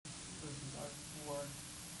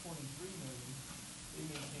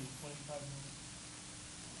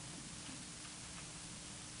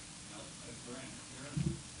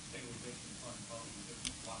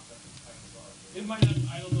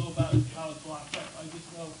I just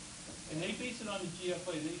know, and they base it on the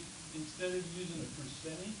GFA. They, instead of using a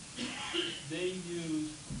percentage, they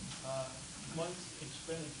use months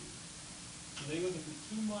expenditures. So they look at the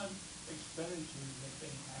 2-month expenditures that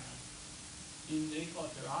they have. They call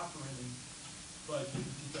it their operating budget,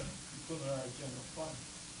 which is the equivalent of our general fund.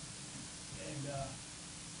 And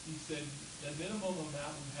he said the minimum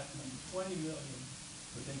amount would have to be 20 million,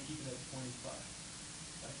 but they keep it at 25.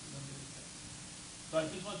 That's the number they take. So I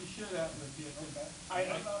just wanted to share that with you. Okay.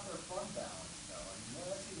 What about their fund balance, though? I mean,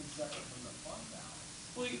 that's even separate from the fund balance.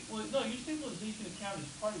 Well, no, your stabilization account is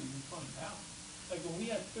part of your fund balance. Like when we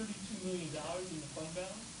had $32 million in the fund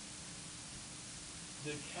balance,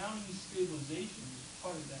 the county stabilization is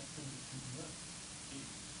part of that $32 million.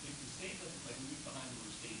 If the state doesn't, like, we behind the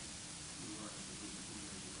state, we were 2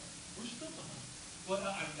 years ago. We're still behind. Well,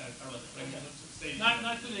 I realize that.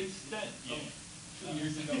 Not to the extent of Yeah. 2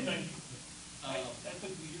 years ago. Thank you. That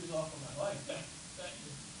took me years off of my life. If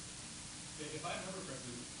I remember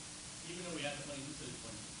correctly, even though we had the money in the city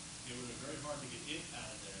fund, it would have been very hard to get it out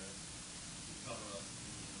of there to cover us.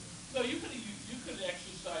 No, you could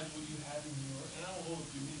exercise what you had in your, and I'll hold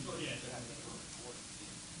you in. Sure, yeah. You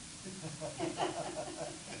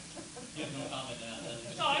have no comment now.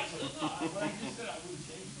 No, I still not. What I just said, I wouldn't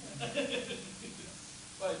change it.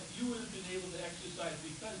 But you would have been able to exercise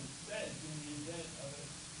because it said in the event of a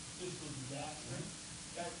fiscal disaster.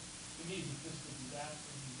 That, to me, is a fiscal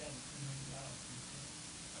disaster. You get $2 million.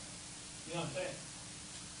 You know what I'm saying?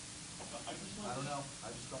 I don't know.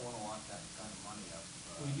 I just don't want to lock that kind of money up.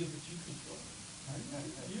 Well, you but you control it.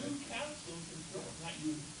 You council control it, not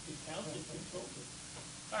you. The council controls it.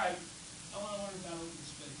 All right. I want to learn about open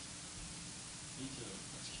space. Me too.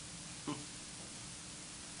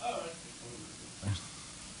 All right.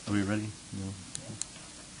 Are we ready? No.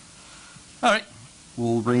 All right.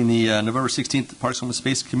 We'll bring the November 16th Parks and Open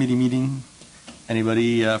Space Committee meeting.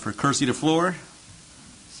 Anybody for courtesy to floor?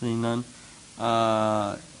 Seeing none.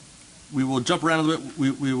 We will jump around a little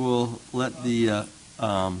bit. We will let the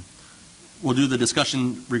we'll do the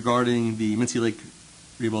discussion regarding the Mincy Lake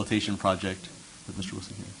Rehabilitation Project with Mr.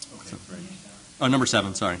 Wilson here. Okay, great. Oh, number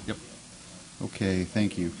 7. Sorry. Yep. Okay,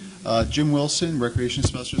 thank you. Jim Wilson, Recreation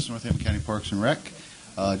Specialist, Northampton County Parks and Rec.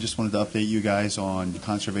 Just wanted to update you guys on the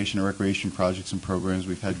conservation and recreation projects and programs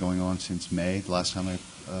we've had going on since May, the last time I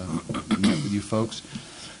met with you folks.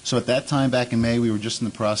 So at that time, back in May, we were just in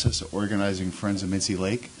the process of organizing Friends of Mincy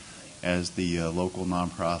Lake as the local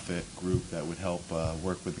nonprofit group that would help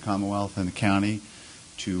work with the Commonwealth and the county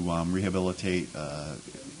to rehabilitate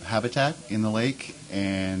habitat in the lake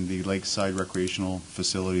and the lakeside recreational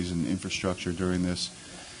facilities and infrastructure during this.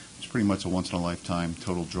 It's pretty much a once-in-a-lifetime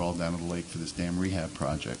total drawdown of the lake for this dam rehab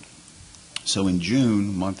project. So in June,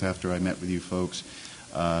 a month after I met with you folks,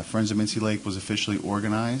 Friends of Mincy Lake was officially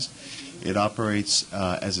organized. It operates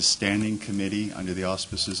as a standing committee under the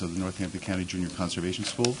auspices of the Northampton County Junior Conservation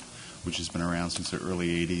School, which has been around since the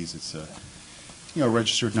early 80s. It's a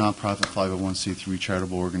registered nonprofit 501c3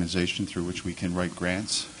 charitable organization through which we can write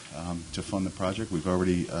grants to fund the project. We've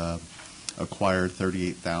already acquired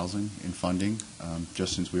 $38,000 in funding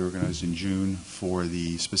just since we organized in June for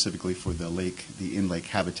specifically for the in-lake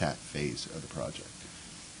habitat phase of the project.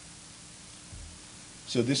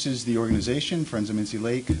 So this is the organization, Friends of Mincy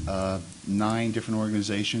Lake, 9 different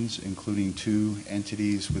organizations, including 2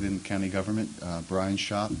 entities within the county government, Brian's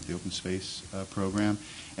Shop, the open space program,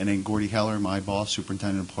 and then Gordy Heller, my boss,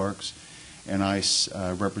 Superintendent of Parks, and I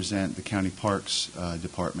represent the county parks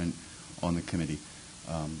department on the committee.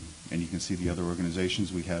 And you can see the other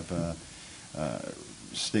organizations. We have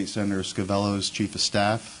State Senator Scavello's Chief of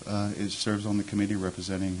Staff serves on the committee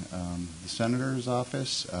representing the Senator's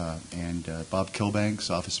office, and Bob Kilbank's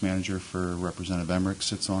Office Manager for Representative Emmerich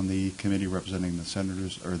sits on the committee representing the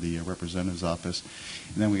Senator's or the Representative's office.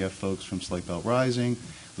 And then we have folks from Slate Belt Rising,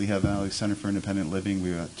 Lehigh Valley Center for Independent Living.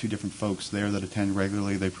 We have 2 different folks there that attend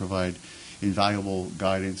regularly. They provide invaluable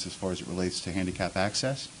guidance as far as it relates to handicap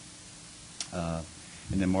access.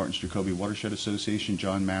 And then Martin Jacoby Watershed Association,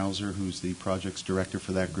 John Mauser, who's the project's director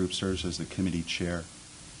for that group, serves as the committee chair.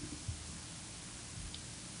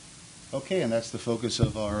 Okay, and that's the focus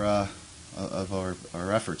of our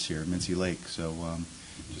efforts here at Mincy Lake. So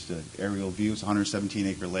just an aerial view. It's a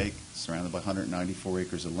 117-acre lake surrounded by 194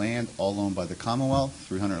 acres of land, all owned by the Commonwealth,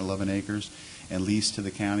 311 acres, and leased to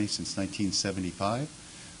the county since 1975.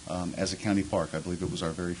 As a county park. I believe it was our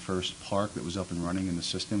very first park that was up and running in the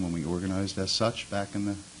system when we organized as such back in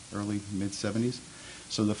the early mid-70s.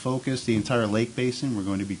 So the focus, the entire lake basin, we're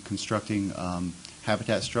going to be constructing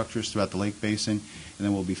habitat structures throughout the lake basin, and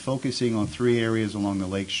then we'll be focusing on 3 areas along the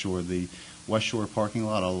lake shore: the West Shore parking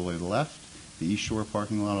lot all the way to the left, the East Shore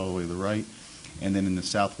parking lot all the way to the right, And then in the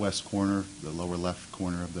southwest corner, the lower left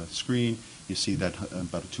corner of the screen, you see that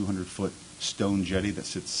about a 200-foot stone jetty that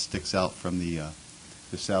sticks out from the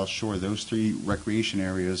south shore. Those 3 recreation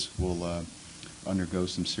areas will undergo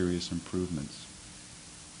some serious improvements.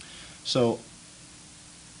 So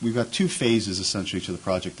we've got 2 phases essentially to the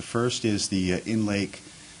project. The first is the in-lake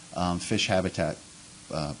fish habitat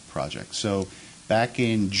project. So back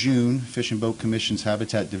in June, Fish and Boat Commission's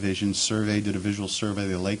Habitat Division did a visual survey of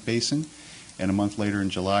the lake basin, and a month later in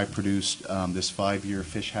July produced this 5-year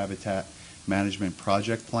fish habitat management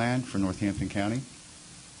project plan for Northampton County.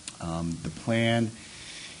 The plan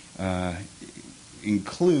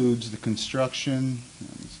includes the construction,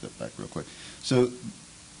 let me step back real quick. So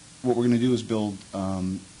what we're going to do is build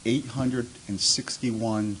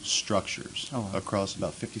 861 structures across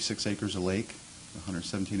about 56 acres of lake,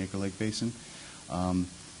 117-acre lake basin.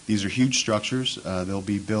 These are huge structures. They'll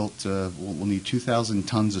be built, we'll need 2,000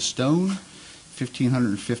 tons of stone,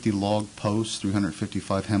 1,550 log posts,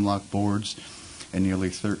 355 hemlock boards, and nearly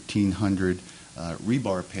 1,300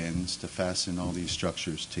 rebar pins to fasten all these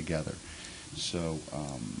structures together. So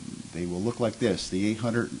they will look like this.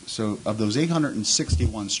 So of those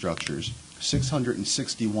 861 structures,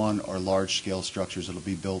 661 are large-scale structures that will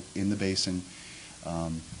be built in the basin.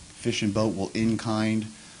 Fish and Boat will in-kind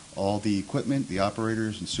all the equipment, the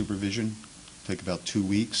operators, and supervision. Take about 2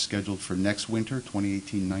 weeks, scheduled for next winter,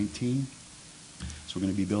 2018-19. So we're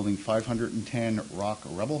going to be building 510 rock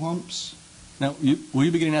rubble humps. Now, will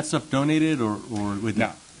you be getting that stuff donated, or with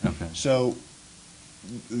No. Okay. So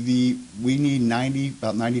we need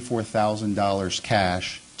about $94,000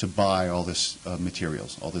 cash to buy all this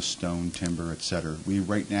materials, all this stone, timber, et cetera. We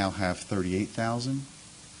right now have $38,000.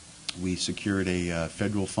 We secured a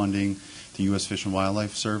federal funding to U.S. Fish and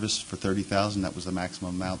Wildlife Service for $30,000. That was the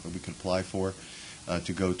maximum amount that we could apply for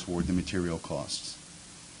to go toward the material costs.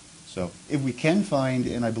 So if we can find,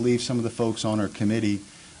 and I believe some of the folks on our committee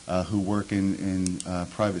who work in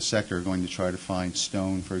private sector are going to try to find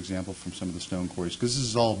stone, for example, from some of the stone quarries, because this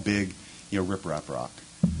is all big, riprap rock.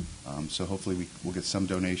 So hopefully we'll get some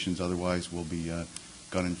donations. Otherwise, we'll be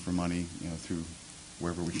gunning for money, through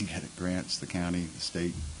wherever we can get it, grants, the county, the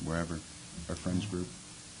state, wherever, our friends group.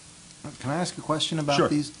 Can I ask a question about Sure.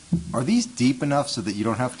 these? Are these deep enough so that you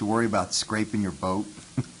don't have to worry about scraping your boat?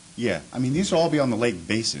 Yeah, I mean, these will all be on the lake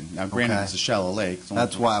basin. Now, granted, Okay. it's a shallow lake. It's only-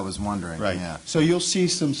 That's why I was wondering. Right. Yeah. So you'll see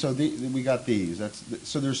some. So we got these.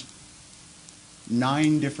 So there's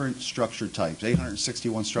 9 different structure types,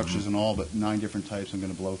 861 structures in all, but 9 different types. I'm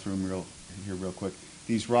going to blow through them real quick.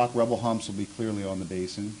 These rock rubble humps will be clearly on the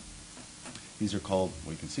basin. These are called,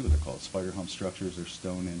 well, you can see what they're called, spider hump structures. They're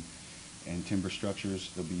stone and timber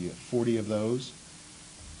structures. There'll be 40 of those.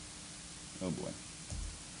 Oh boy.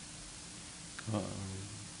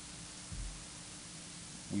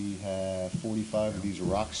 We have 45 of these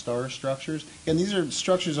rock star structures. And these are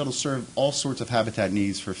structures that will serve all sorts of habitat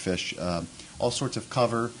needs for fish. All sorts of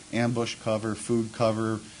cover, ambush cover, food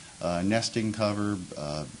cover, nesting cover,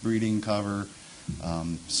 breeding cover.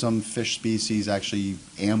 Some fish species actually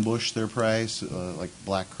ambush their prey, like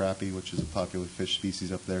black crappie, which is a popular fish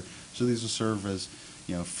species up there. So these will serve as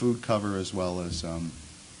food cover as well as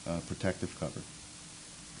protective cover.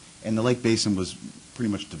 And the lake basin was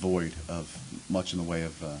pretty much devoid of much in the way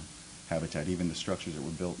of habitat. Even the structures that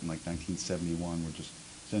were built in like 1971 were just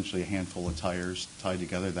essentially a handful of tires tied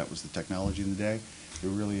together. That was the technology in the day. It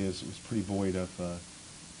really is. It was pretty void of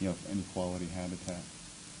any quality habitat.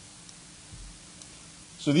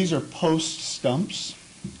 So these are post stumps.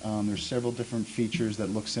 There's several different features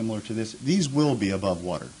that look similar to this. These will be above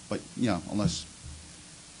water, but unless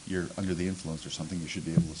you're under the influence or something, you should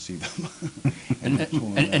be able to see them. And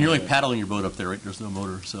you're like paddling your boat up there, right? There's no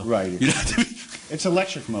motor, so Right. You don't have to. It's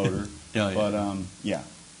electric motor, Yeah, but yeah.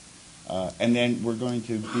 and then we're going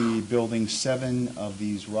to be building 7 of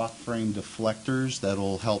these rock frame deflectors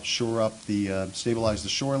that'll help shore up stabilize the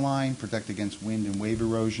shoreline, protect against wind and wave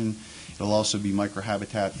erosion. It'll also be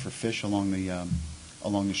microhabitat for fish along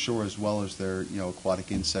the shore, as well as their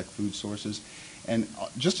aquatic insect food sources. And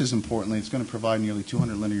just as importantly, it's going to provide nearly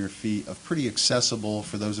 200 linear feet of pretty accessible,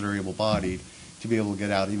 for those that are able-bodied, to be able to get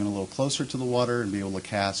out even a little closer to the water and be able to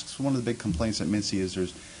cast. So one of the big complaints at Mincy is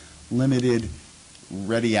there's limited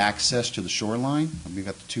ready access to the shoreline. We've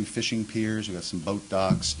got the 2 fishing piers, we've got some boat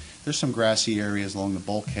docks. There's some grassy areas along the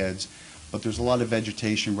bulkheads, but there's a lot of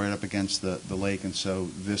vegetation right up against the lake, and so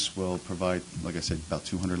this will provide, like I said, about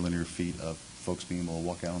 200 linear feet of folks being able to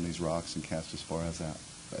walk out on these rocks and cast as far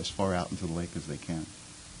out into the lake as they can.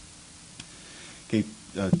 Okay,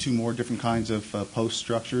 2 more different kinds of post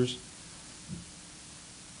structures.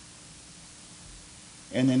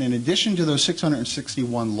 And then in addition to those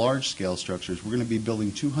 661 large-scale structures, we're going to be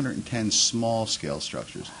building 210 small-scale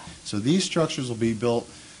structures. So these structures will be built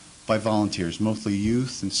by volunteers, mostly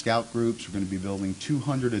youth and scout groups. We're going to be building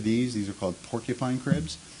 200 of these. These are called porcupine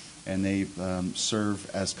cribs, and they serve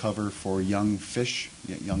as cover for young fish,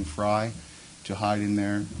 young fry, to hide in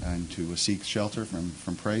there and to seek shelter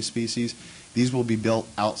from prey species. These will be built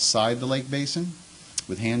outside the lake basin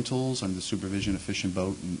with hand tools under the supervision of Fish and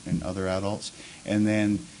Boat and other adults. And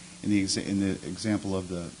then in the example of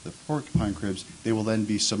the porcupine cribs, they will then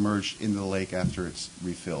be submerged into the lake after it's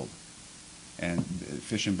refilled. And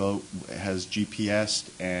Fish and Boat has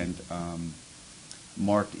GPSed and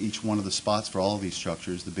marked each one of the spots for all of these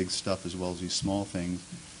structures, the big stuff as well as these small things.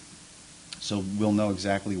 So we'll know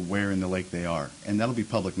exactly where in the lake they are. And that'll be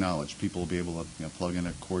public knowledge. People will be able to plug in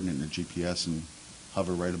a coordinate in their GPS and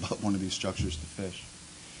hover right above one of these structures to fish.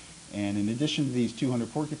 And in addition to these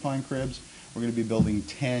 200 porcupine cribs, we're going to be building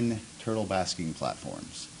 10 turtle basking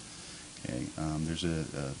platforms. Okay, there's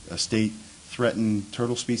a state-threatened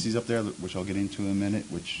turtle species up there, which I'll get into in a minute,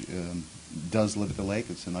 which does live at the lake.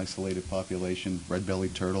 It's an isolated population,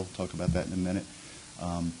 red-bellied turtle. Talk about that in a minute.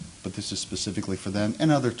 But this is specifically for them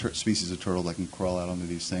and other species of turtle that can crawl out onto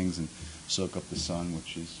these things and soak up the sun,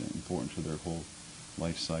 which is important for their whole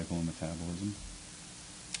life cycle and metabolism.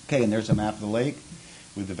 Okay, and there's a map of the lake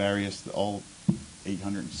with the various, all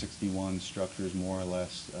 861 structures more or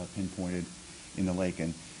less pinpointed in the lake.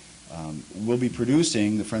 And we'll be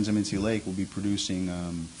producing, the Friends of Mincy Lake will be producing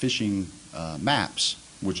fishing maps,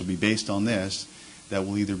 which will be based on this, that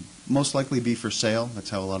will either most likely be for sale. That's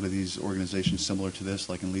how a lot of these organizations similar to this,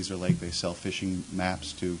 like in Leisure Lake, they sell fishing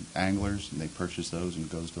maps to anglers, and they purchase those and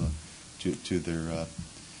it goes to their,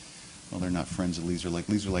 well, they're not Friends of Leisure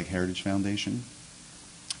Lake Heritage Foundation,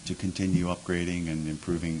 to continue upgrading and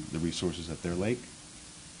improving the resources at their lake.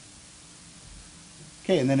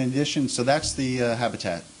 Okay, and then in addition, so that's the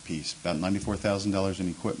habitat piece, about $94,000 in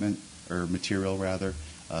equipment, or material rather.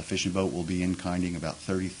 Fish and Boat will be in-kinding about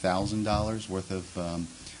 $30,000 worth of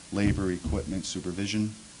labor, equipment,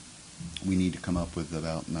 supervision. We need to come up with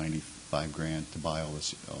about $95,000 to buy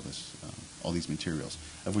all these materials,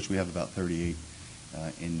 of which we have about 38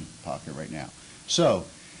 in pocket right now. So,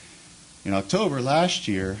 in October last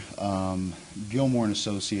year, Gilmore and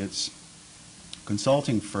Associates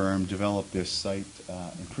consulting firm developed this site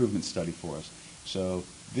improvement study for us. So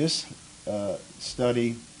this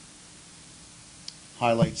study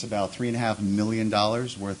highlights about $3.5 million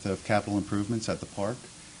worth of capital improvements at the park,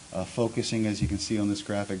 focusing, as you can see on this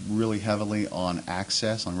graphic, really heavily on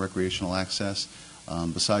access, on recreational access.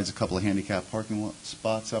 Besides a couple of handicap parking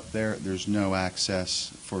spots up there, there's no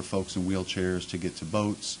access for folks in wheelchairs to get to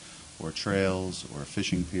boats or trails or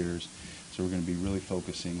fishing piers. So we're going to be really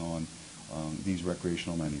focusing on these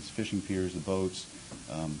recreational amenities, fishing piers, the boats.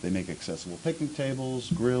 They make accessible picnic tables,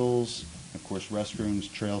 grills, of course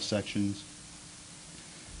restrooms, trail sections.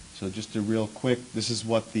 So just a real quick, this is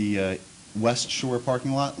what the West Shore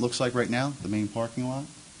parking lot looks like right now, the main parking lot.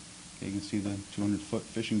 Okay, you can see the 200-foot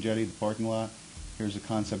fishing jetty, the parking lot. Here's a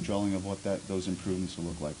concept drawing of what those improvements will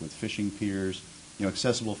look like with fishing piers,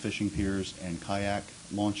 accessible fishing piers and kayak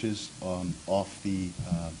launches off the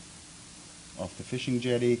fishing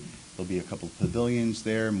jetty. There'll be a couple of pavilions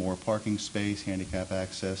there, more parking space, handicap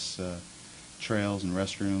access, trails and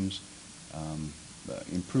restrooms,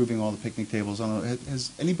 improving all the picnic tables. I don't know,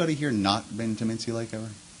 has anybody here not been to Mincy Lake ever?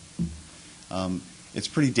 It's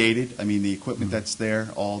pretty dated. I mean, the equipment that's there,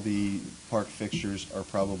 all the park fixtures are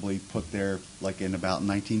probably put there like in about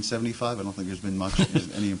 1975. I don't think there's been much,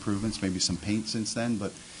 any improvements, maybe some paint since then,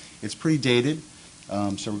 but it's pretty dated.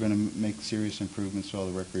 So we're going to make serious improvements to all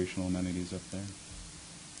the recreational amenities up there.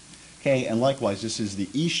 Okay, and likewise, this is the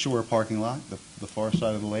East Shore parking lot, the far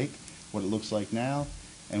side of the lake, what it looks like now,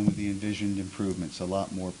 and with the envisioned improvements. A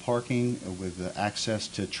lot more parking with access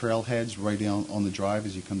to trailheads right down on the drive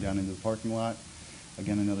as you come down into the parking lot.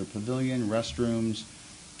 Again, another pavilion, restrooms,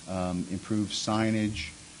 improved signage,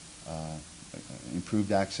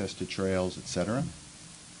 improved access to trails, etc.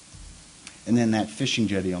 And then that fishing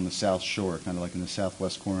jetty on the south shore, kind of like in the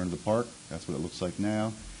southwest corner of the park. That's what it looks like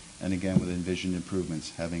now. And again, with envisioned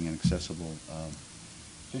improvements, having an accessible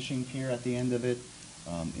fishing pier at the end of it,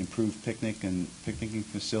 improved picnicking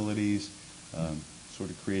facilities, sort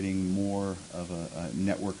of creating more of a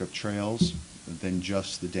network of trails than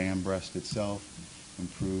just the dam breast itself,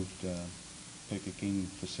 improved picnicking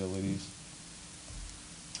facilities.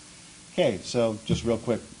 Okay, so just real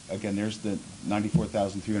quick, again, there's the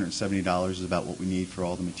 $94,370 is about what we need for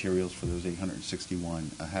all the materials for those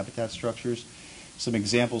 861 habitat structures. Some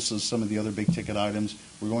examples of some of the other big ticket items.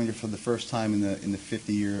 We're going to, for the first time in the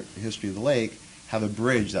 50-year history of the lake, have a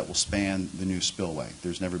bridge that will span the new spillway.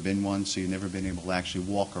 There's never been one, so you've never been able to actually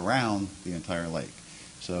walk around the entire lake.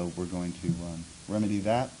 So we're going to remedy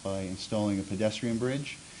that by installing a pedestrian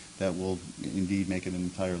bridge that will indeed make it an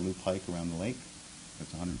entire loop hike around the lake.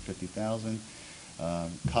 That's $150,000.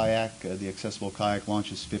 Kayak, the accessible kayak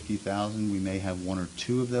launch is $50,000. We may have one or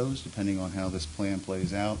two of those, depending on how this plan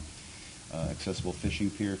plays out. Accessible fishing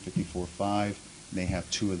pier, $54,500. May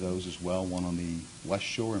have two of those as well, one on the west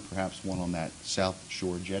shore and perhaps one on that south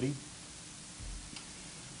shore jetty.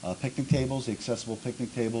 Picnic tables, the accessible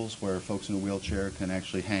picnic tables where folks in a wheelchair can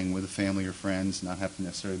actually hang with a family or friends, not have to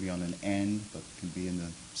necessarily be on an end, but can be in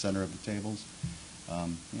the center of the tables.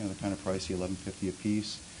 They're kind of pricey, $11.50 a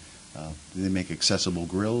piece. They make accessible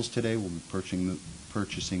grills today. We'll be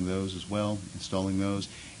purchasing those as well, installing those.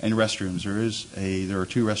 And restrooms. There are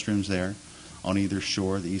two restrooms there on either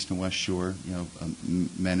shore, the east and west shore,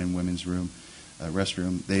 men and women's room,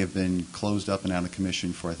 restroom. They have been closed up and out of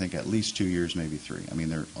commission for, I think, at least 2 years, maybe 3. I mean,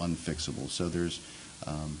 they're unfixable. So there's,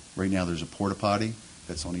 right now there's a porta potty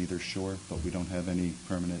that's on either shore, but we don't have any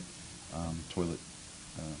permanent toilet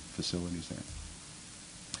facilities there.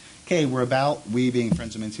 Okay, we being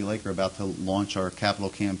Friends of Mincy Lake are about to launch our capital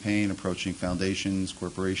campaign, approaching foundations,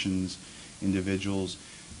 corporations, individuals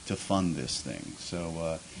to fund this thing.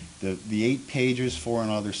 So the 8 pages, 4 on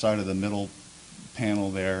either side of the middle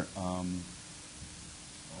panel there,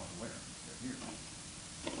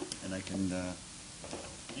 and I can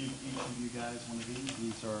give each of you guys one of these.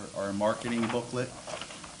 These are our marketing booklet,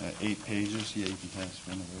 8 pages. Yeah, you can pass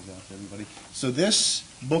one of those out to everybody. So this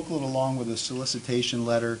booklet, along with a solicitation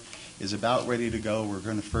letter, is about ready to go. We're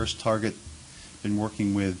going to first target, been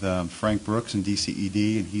working with Frank Brooks and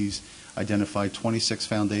DCED, and he's identified 26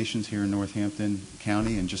 foundations here in Northampton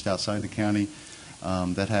County and just outside the county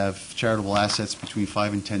that have charitable assets between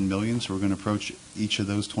 5 and 10 million. So we're going to approach each of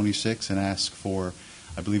those 26 and ask for,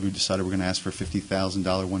 I believe we decided we're going to ask for a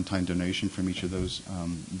 $50,000 one-time donation from each of those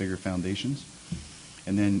bigger foundations.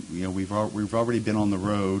 And then, we've already been on the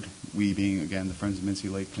road, we being, again, the Friends of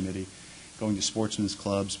Mincy Lake Committee, going to sportsmen's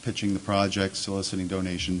clubs, pitching the project, soliciting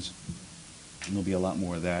donations. And there'll be a lot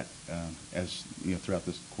more of that throughout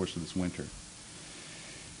the course of this winter.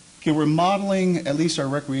 Okay, we're modeling at least our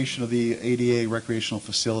the ADA recreational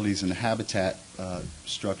facilities and the habitat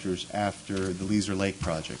structures after the Leeser Lake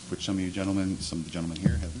project, which some of the gentlemen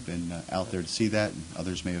here have been out there to see that, and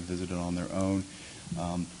others may have visited on their own.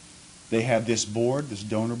 They have this board, this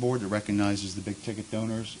donor board that recognizes the big ticket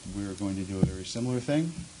donors. We're going to do a very similar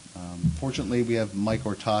thing. Fortunately, we have Mike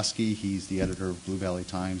Ortosky. He's the editor of Blue Valley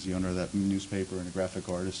Times, the owner of that newspaper, and a graphic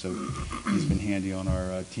artist, so he's been handy on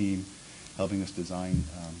our team, helping us design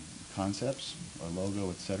concepts, our logo,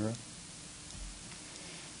 etc.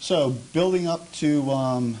 So building up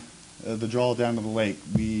to the draw down to the lake,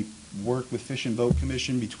 we worked with Fish and Boat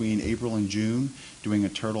Commission between April and June doing a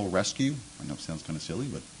turtle rescue. I know it sounds kind of silly,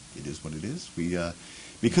 but it is what it is. We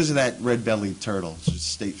because of that red-bellied turtle,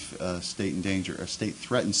 it's a state endangered or state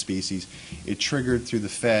threatened species, it triggered through the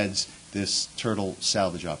feds this turtle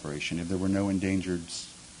salvage operation. If there were no endangered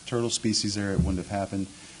turtle species there, it wouldn't have happened.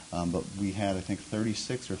 But we had, I think,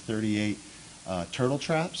 36 or 38 turtle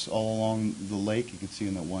traps all along the lake. You can see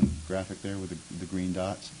in that one graphic there with the green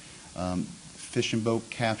dots. Fish and Boat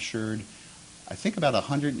captured, I think, about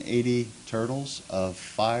 180 turtles of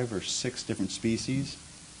 5 or 6 different species.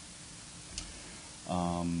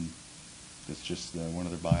 It's just one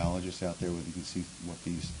of their biologists out there. You can see what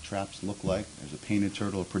these traps look like. There's a painted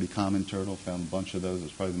turtle, a pretty common turtle. Found a bunch of those.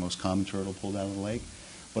 It's probably the most common turtle pulled out of the lake.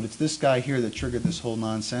 But it's this guy here that triggered this whole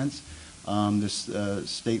nonsense. This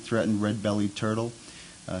state-threatened red-bellied turtle.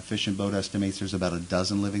 Fish and Boat estimates there's about a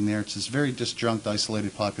dozen living there. It's this very disjunct,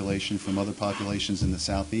 isolated population from other populations in the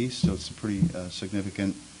southeast. So it's a pretty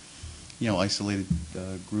significant, isolated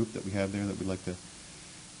group that we have there that we'd like to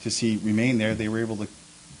see remain there. They were able to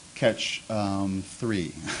catch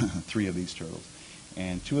 3 of these turtles.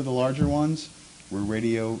 And 2 of the larger ones were not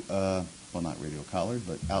radio collared,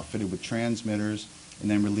 but outfitted with transmitters and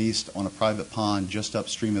then released on a private pond just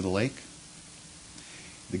upstream of the lake.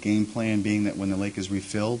 The game plan being that when the lake is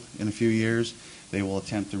refilled in a few years, they will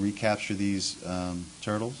attempt to recapture these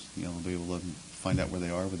turtles. They'll be able to find out where they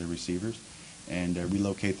are with their receivers and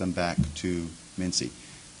relocate them back to Mincy.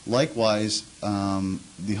 Likewise,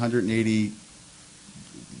 the 180,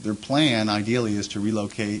 their plan ideally is to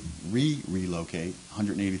relocate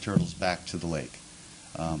 180 turtles back to the lake.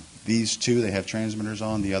 These 2, they have transmitters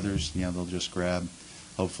on. The others, they'll just grab,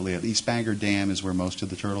 hopefully, at East Bangor Dam is where most of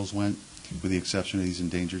the turtles went, with the exception of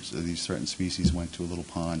these threatened species went to a little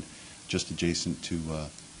pond just adjacent to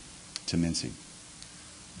Mincy.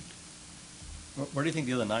 Where do you think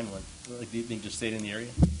the other 9 went? Like, do you think just stayed in the area?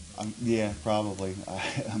 Yeah, probably.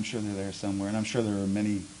 I'm sure they're there somewhere, and I'm sure there are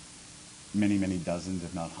many dozens,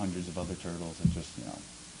 if not hundreds, of other turtles that just,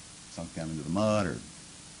 sunk down into the mud or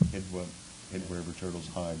hid wherever turtles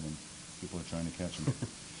hide when people are trying to catch them.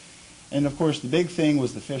 And of course, the big thing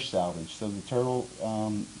was the fish salvage. So the turtle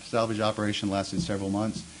salvage operation lasted several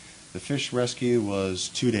months. The fish rescue was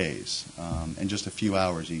 2 days and just a few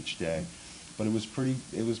hours each day. But it was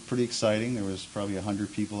pretty exciting. There was probably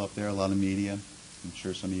 100 people up there, a lot of media. I'm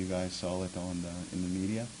sure some of you guys saw it in the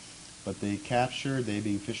media. But they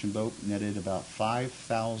being Fish and Boat, netted about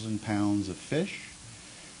 5,000 pounds of fish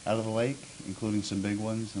out of the lake, including some big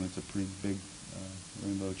ones, and it's a pretty big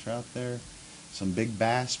rainbow trout there. Some big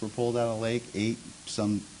bass were pulled out of the lake,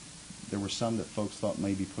 there were some that folks thought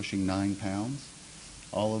may be pushing 9 pounds.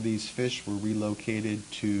 All of these fish were relocated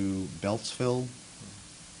to Beltsville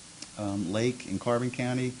Lake in Carbon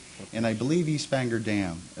County, and I believe East Bangor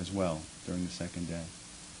Dam as well during the second day.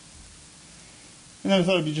 And I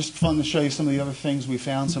thought it'd be just fun to show you some of the other things we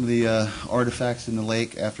found, some of the artifacts in the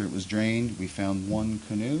lake after it was drained. We found one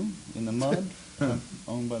canoe in the mud,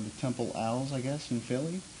 owned by the Temple Owls, I guess, in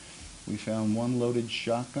Philly. We found one loaded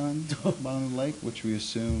shotgun bottom of the lake, which we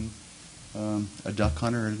assume a duck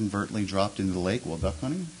hunter had inadvertently dropped into the lake while duck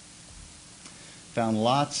hunting. Found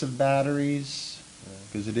lots of batteries,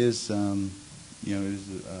 because it is an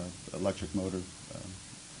electric motor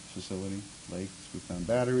facility, lakes. We found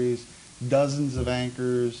batteries. Dozens of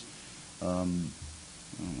anchors. I don't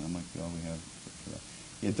know, that might be all we have for that.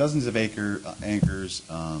 Yeah, dozens of anchors,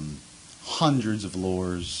 hundreds of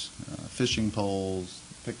lures, fishing poles,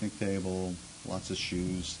 picnic table, lots of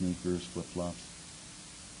shoes, sneakers, flip-flops.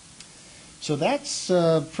 So that's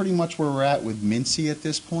pretty much where we're at with Mincy at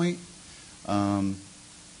this point. I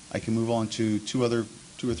can move on to two or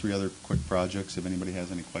three other quick projects if anybody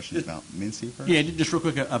has any questions about Mincy first. Yeah, just real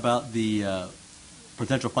quick about the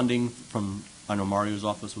potential funding from, I know Mario's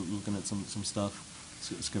office, we're looking at some stuff.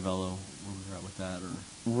 Scavello, where we're at with that? Or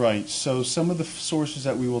Right. So some of the sources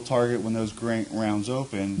that we will target when those grant rounds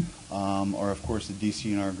open are, of course, the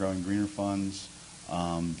DCNR Growing Greener funds,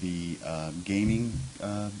 the gaming,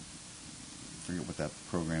 I forget what that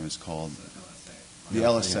program is called. The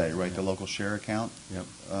LSA, right, the local share account. Yep.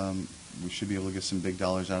 We should be able to get some big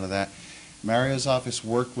dollars out of that. Mario's office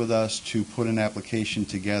worked with us to put an application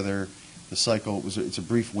together. The cycle, it's a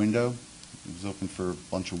brief window. It was open for a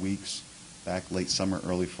bunch of weeks, back late summer,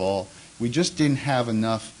 early fall. We just didn't have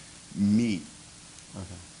enough meat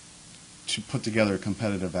to put together a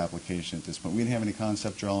competitive application at this point. We didn't have any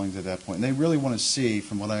concept drawings at that point. And they really want to see,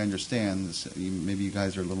 from what I understand, maybe you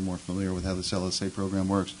guys are a little more familiar with how this LSA program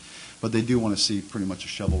works, but they do want to see pretty much a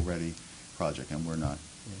shovel-ready project, and we're not.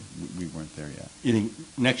 We weren't there yet. you think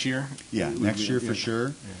next year? Yeah, next year for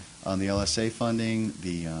sure. On the LSA funding,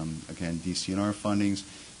 the again DCNR fundings,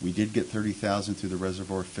 we did get $30,000 through the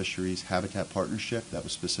Reservoir Fisheries Habitat Partnership. That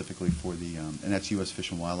was specifically for the and that's U.S.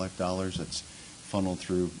 Fish and Wildlife dollars. That's funneled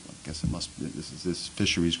through. I guess it must be, this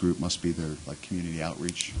fisheries group must be their community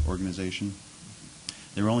outreach organization.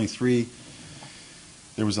 There were only 3.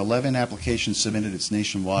 There was 11 applications submitted. It's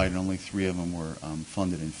nationwide, and only 3 of them were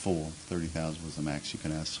funded in full. $30,000 was the max you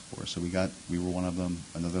can ask for. So we were one of them.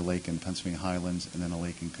 Another lake in Pennsylvania Highlands, and then a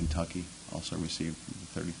lake in Kentucky also received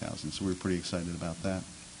 $30,000. So we were pretty excited about that.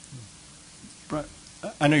 Brett,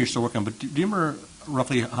 I know you're still working on, but do you remember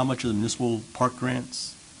roughly how much of the municipal park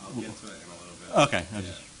grants? I'll get to it in a little bit. Okay. Yeah.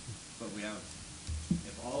 But we have,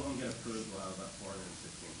 if all of them get approved, we'll have about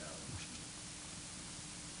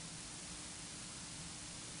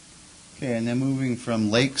 $416,000. Okay, and then moving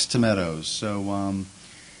from lakes to meadows. So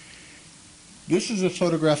this is a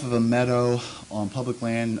photograph of a meadow on public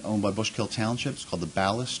land owned by Bushkill Township. It's called the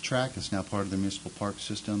Ballast Tract. It's now part of the municipal park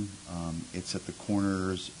system. It's at the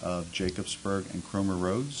corners of Jacobsburg and Cromer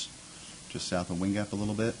Roads, just south of Wingap a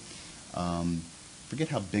little bit. Forget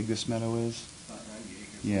how big this meadow is. It's about 90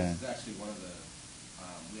 acres. Yeah. This is actually one of the,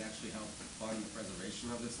 we actually helped fund the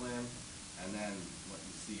preservation of this land, and then what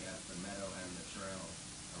you see as the meadow and the trail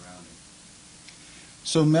around it.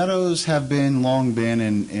 So meadows have long been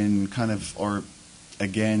and kind of are,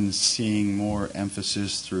 again, seeing more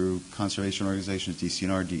emphasis through conservation organizations,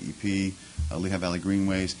 DCNR, DEP, Lehigh Valley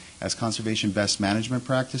Greenways, as conservation best management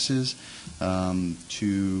practices.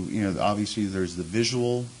 Obviously there's the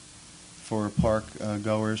visual for park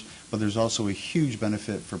goers, but there's also a huge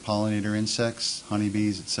benefit for pollinator insects,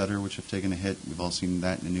 honeybees, et cetera, which have taken a hit. We've all seen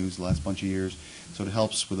that in the news the last bunch of years. So it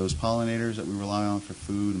helps with those pollinators that we rely on for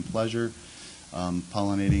food and pleasure.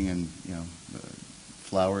 Pollinating and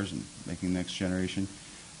flowers and making the next generation.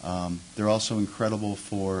 They're also incredible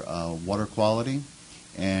for water quality,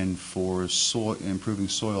 and for improving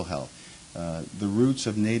soil health. The roots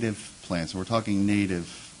of native plants, and we're talking native,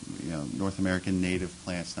 North American native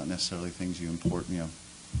plants, not necessarily things you import,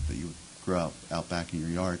 that you grow out back in your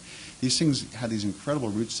yard. These things have these incredible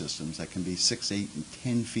root systems that can be 6, 8, and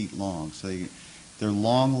 10 feet long. So they're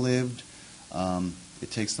long-lived. It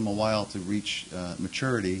takes them a while to reach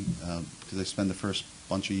maturity because they spend the first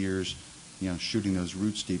bunch of years, shooting those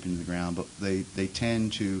roots deep into the ground. But they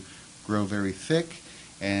tend to grow very thick,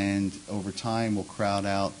 and over time will crowd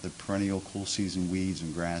out the perennial cool season weeds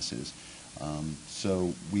and grasses.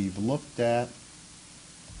 So we've looked at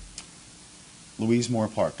Louise Moore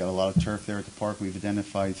Park. Got a lot of turf there at the park. We've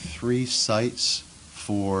identified 3 sites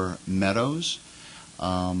for meadows.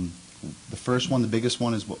 The first one, the biggest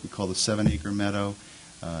one, is what we call the 7-acre meadow.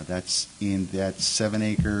 That's in that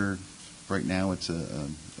 7-acre, right now it's a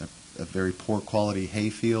very poor quality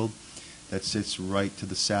hayfield that sits right to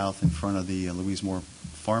the south in front of the Louise Moore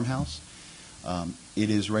farmhouse. It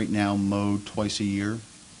is right now mowed twice a year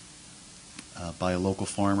by a local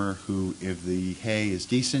farmer who, if the hay is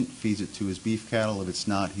decent, feeds it to his beef cattle. If it's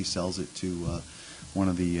not, he sells it to one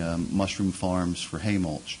of the mushroom farms for hay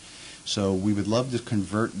mulch. So we would love to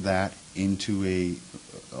convert that into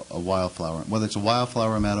a wildflower, whether it's a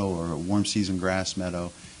wildflower meadow or a warm season grass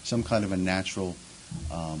meadow, some kind of a natural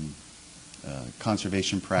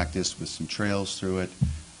conservation practice with some trails through it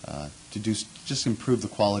to just improve the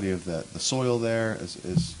quality of the soil there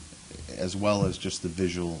as well as just the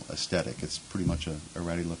visual aesthetic. It's pretty much a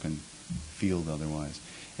ready-looking field otherwise.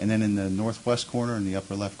 And then in the northwest corner, in the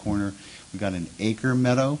upper left corner, we've got an acre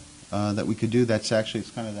meadow that we could do. That's actually,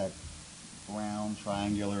 it's kind of that brown,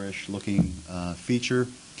 triangular-ish looking feature,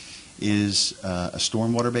 is a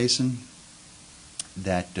stormwater basin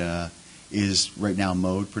that is right now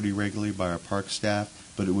mowed pretty regularly by our park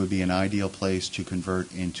staff, but it would be an ideal place to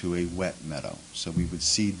convert into a wet meadow. So we would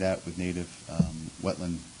seed that with native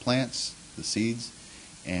wetland plants, the seeds,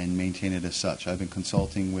 and maintain it as such. I've been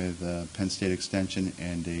consulting with Penn State Extension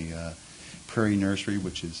and a Prairie Nursery,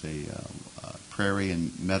 which is a prairie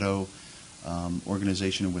and meadow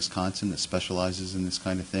organization in Wisconsin that specializes in this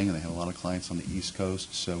kind of thing, and they have a lot of clients on the East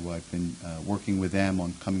Coast. So I've been working with them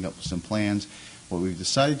on coming up with some plans. What we've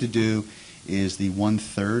decided to do is the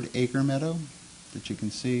 1/3 acre meadow that you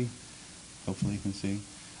can see. Hopefully you can see.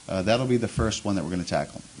 That'll be the first one that we're going to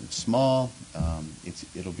tackle. It's small.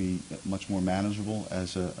 It'll be much more manageable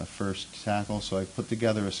as a first tackle. So I put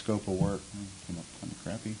together a scope of work. Came up kind of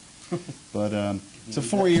crappy. But it's a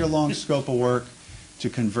 4-year-long scope of work to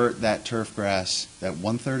convert that turf grass, that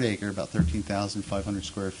 1/3 acre, about 13,500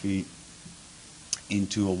 square feet,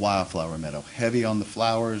 into a wildflower meadow. Heavy on the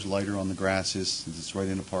flowers, lighter on the grasses, since it's right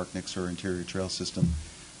in the park next to our interior trail system.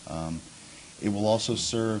 It will also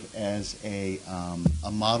serve as a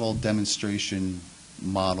model demonstration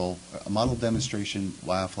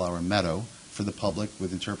wildflower meadow for the public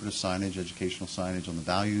with interpretive signage, educational signage on the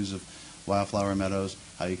values of wildflower meadows,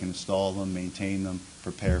 how you can install them, maintain them,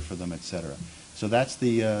 prepare for them, etc. So that's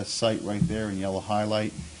the site right there in yellow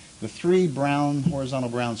highlight. The 3 horizontal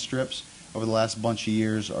brown strips, over the last bunch of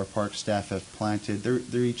years, our park staff have planted.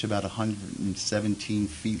 They're each about 117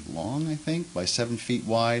 feet long, I think, by 7 feet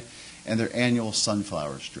wide, and they're annual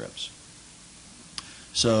sunflower strips.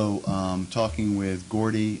 So talking with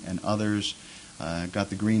Gordy and others, got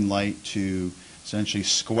the green light to essentially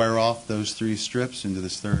square off those 3 strips into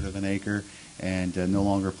this 1/3 of an acre and no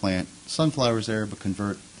longer plant sunflowers there, but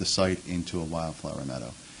convert the site into a wildflower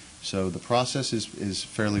meadow. So the process is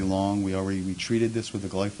fairly long. We treated this with a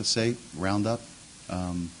glyphosate Roundup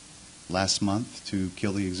last month to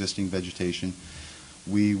kill the existing vegetation.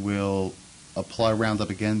 We will apply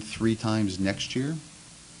Roundup again 3 times next year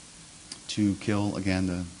to kill, again,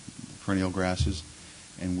 the perennial grasses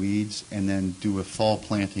and weeds, and then do a fall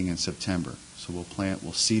planting in September. So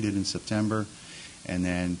we'll seed it in September, and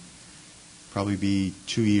then probably be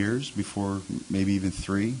 2 years before, maybe even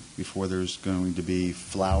 3, before there's going to be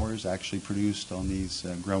flowers actually produced on these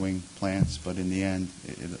growing plants. But in the end,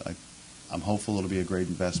 I'm hopeful it'll be a great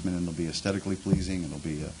investment, and it'll be aesthetically pleasing, and it'll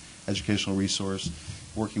be an educational resource.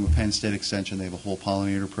 Working with Penn State Extension, they have a whole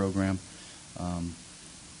pollinator program.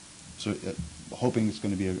 So hoping it's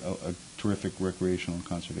going to be a terrific recreational and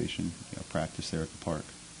conservation practice there at the park.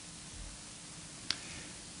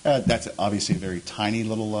 That's obviously a very tiny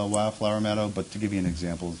little wildflower meadow, but to give you an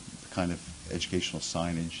example, the kind of educational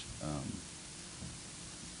signage,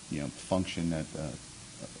 function that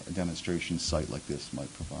a demonstration site like this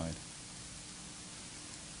might provide.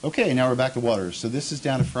 Okay, now we're back to waters. So this is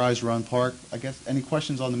down at Fry's Run Park. I guess any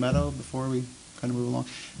questions on the meadow before we kind of move along.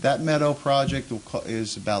 That meadow project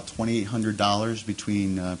is about $2,800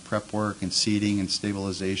 between prep work and seeding and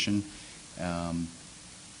stabilization.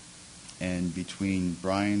 And between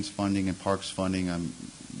Brian's funding and Parks funding,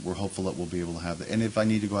 we're hopeful that we'll be able to have that. And if I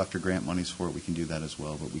need to go after grant monies for it, we can do that as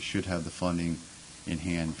well. But we should have the funding in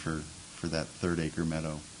hand for that 3rd-acre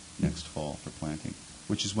meadow next fall for planting,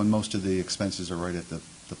 which is when most of the expenses are right at the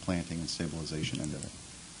planting and stabilization end of it.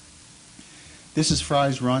 This is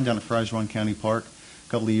Fry's Run down at Fry's Run County Park. A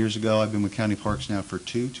couple of years ago, I've been with County Parks now for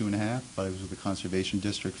 2.5, but I was with the Conservation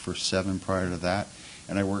District for 7 prior to that.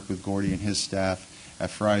 And I worked with Gordy and his staff at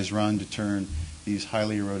Fry's Run to turn these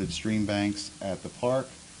highly eroded stream banks at the park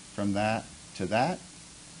from that to that,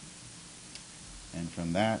 and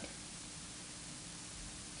from that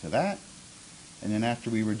to that. And then after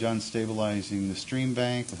we were done stabilizing the stream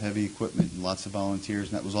bank with heavy equipment and lots of volunteers,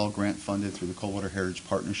 and that was all grant funded through the Coldwater Heritage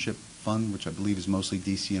Partnership Fund, which I believe is mostly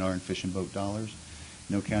DCNR and Fish and Boat dollars.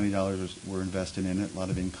 No county dollars were invested in it. A lot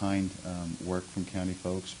of in-kind work from county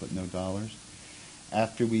folks, but no dollars.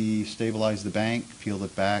 After we stabilized the bank, peeled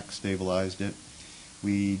it back, stabilized it,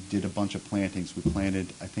 we did a bunch of plantings. We planted,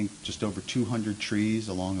 I think, just over 200 trees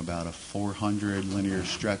along about a 400 linear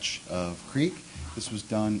stretch of creek. This was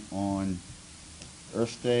done on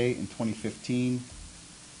Earth Day in 2015.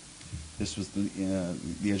 This was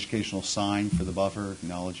the educational sign for the buffer,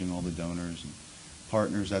 acknowledging all the donors and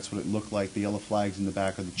partners. That's what it looked like. The yellow flags in the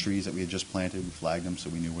back of the trees that we had just planted, we flagged them so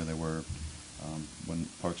we knew where they were when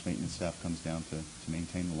Parks maintenance staff comes down to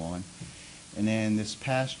maintain the lawn. And then this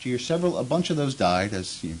past year, a bunch of those died,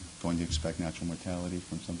 as you're going to expect natural mortality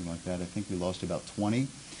from something like that. I think we lost about 20,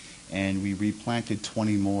 and we replanted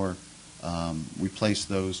 20 more, replaced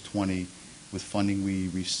those 20 with funding we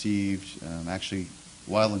received. Actually,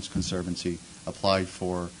 Wildlands Conservancy applied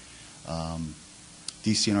for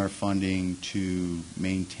DCNR funding to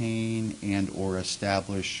maintain and or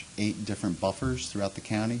establish 8 different buffers throughout the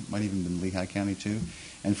county, might even been Lehigh County too.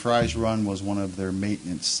 And Fry's Run was one of their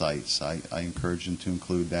maintenance sites. I encouraged them to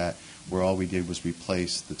include that, where all we did was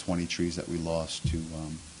replace the 20 trees that we lost to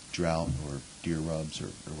drought or deer rubs or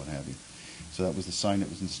what have you. So that was the sign that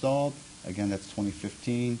was installed. Again, that's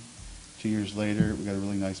 2015. 2 years later, we got a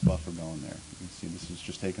really nice buffer going there. You can see this was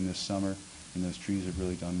just taken this summer, and those trees have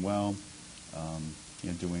really done well.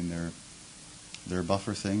 Doing their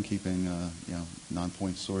buffer thing, keeping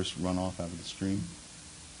non-point source runoff out of the stream.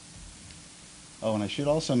 Oh, and I should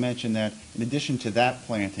also mention that in addition to that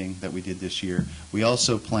planting that we did this year, we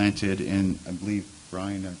also planted, and I believe,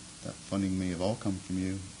 Brian, that funding may have all come from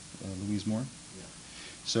you, Louise Moore? Yeah.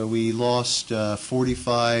 So we lost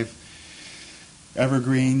 45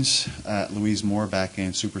 evergreens at Louise Moore back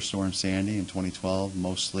in Superstorm Sandy in 2012,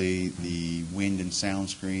 mostly the wind and sound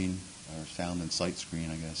screen, or sound and sight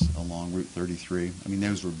screen, I guess, along Route 33. I mean,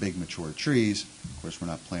 those were big, mature trees. Of course, we're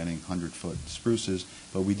not planting 100-foot spruces,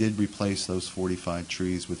 but we did replace those 45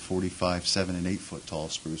 trees with 45 7- and 8-foot tall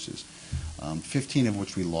spruces, 15 of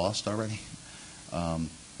which we lost already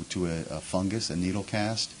to a fungus, a needle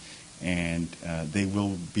cast, and they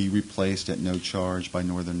will be replaced at no charge by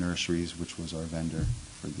Northern Nurseries, which was our vendor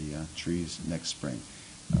for the trees next spring.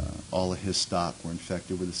 All of his stock were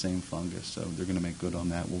infected with the same fungus, so they're going to make good on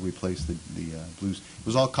that. We'll replace the blues. It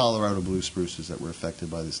was all Colorado blue spruces that were affected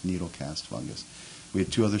by this needle cast fungus. We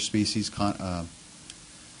had 2 other species. I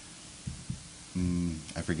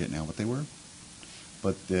forget now what they were,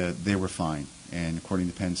 but they were fine. And according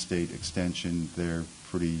to Penn State Extension, they're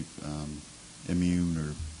pretty immune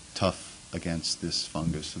or tough against this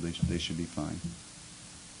fungus, so they should be fine.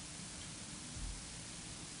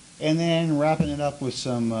 And then wrapping it up with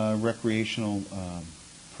some recreational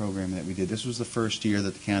programming that we did. This was the first year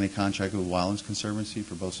that the county contracted with Wildlands Conservancy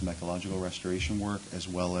for both some ecological restoration work as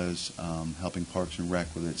well as helping Parks and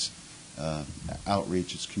Rec with its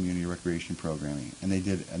outreach, its community recreation programming. And they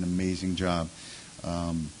did an amazing job.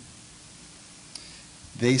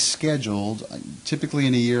 They scheduled, typically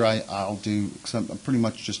in a year I'll do, I'm pretty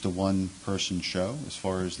much just a one-person show as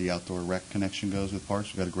far as the outdoor rec connection goes with parks.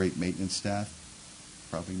 We've got a great maintenance staff,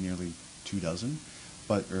 probably nearly 24,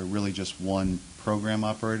 but really just one program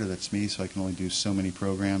operator. That's me, so I can only do so many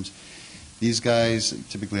programs. These guys,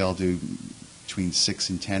 typically I'll do between 6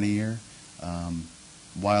 and 10 a year.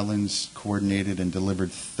 Wildlands coordinated and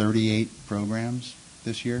delivered 38 programs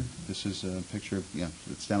this year. This is a picture of,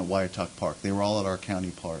 it's down at Wyatuck Park. They were all at our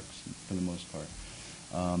county parks for the most part.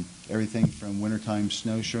 Everything from wintertime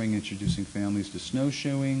snowshoeing, introducing families to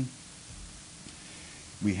snowshoeing.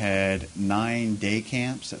 We had 9 day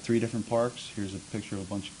camps at 3 different parks. Here's a picture of a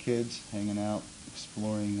bunch of kids hanging out,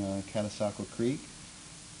 exploring Catasauqua Creek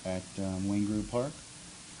at Wayne Grove Park.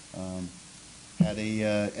 Had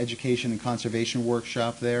a education and conservation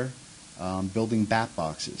workshop there, building bat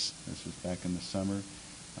boxes. This was back in the summer.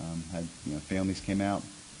 Had families came out,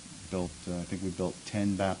 built. I think we built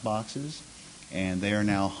 10 bat boxes, and they are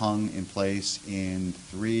now hung in place in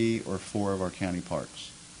 3 or 4 of our county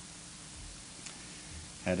parks.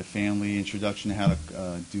 Had a family introduction to how to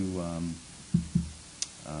do.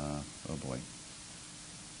 Oh boy.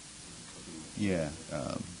 Yeah.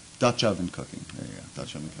 Dutch oven cooking. There you go,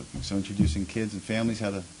 Dutch oven cooking. So introducing kids and families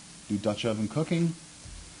how to do Dutch oven cooking.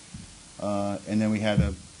 And then we had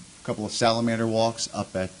a couple of salamander walks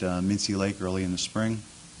up at Mincy Lake early in the spring.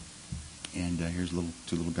 And here's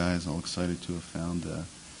two little guys all excited to have found, I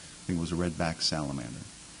think it was a redback salamander.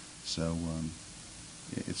 So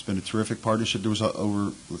it's been a terrific partnership. There was I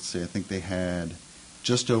think they had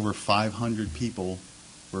just over 500 people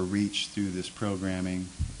were reached through this programming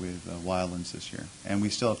with Wildlands this year. And we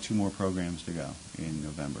still have 2 more programs to go in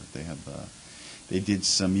November. They did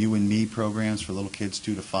some You and Me programs for little kids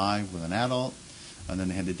 2 to 5 with an adult, and then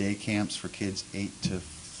they had the day camps for kids 8 to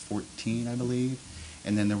 14, I believe.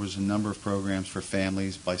 And then there was a number of programs for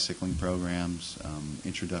families, bicycling programs,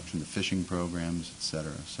 introduction to fishing programs,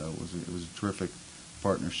 etc. So it was a terrific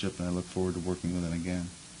partnership, and I look forward to working with them again.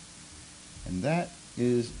 And that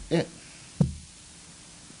is it.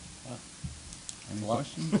 Any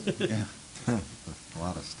questions? Yeah. A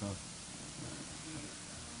lot of stuff.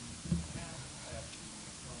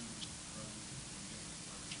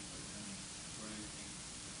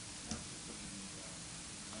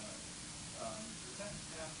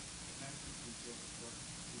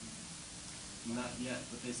 Not yet,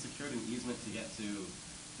 but they secured an easement to get to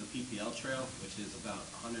the PPL trail, which is about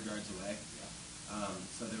 100 yards away.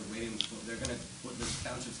 So they're waiting. They're going to. The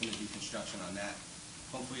township's going to do construction on that,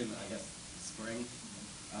 hopefully in the, spring.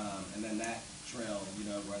 And then that trail,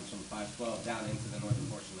 runs from 512 down into the northern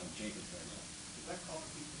portion of Jacobsburg. Is that called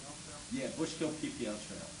the PPL trail? Yeah, Bushkill PPL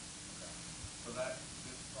trail. Okay. So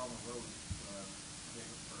this Palmer Road,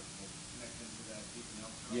 Jacobsburg, will connect into that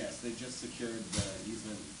PPL trail? Yes, they just secured the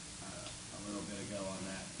easement a little bit ago on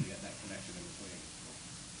that to get that connection in between.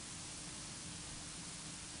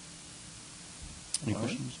 Any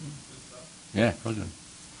questions? Yeah, real good.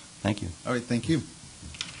 Thank you. All right, thank you.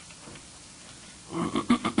 Yeah,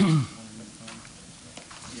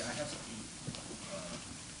 I have some.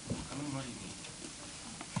 How many more do you need?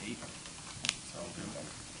 8. So I'll do them.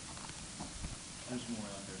 There's more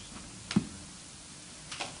out there.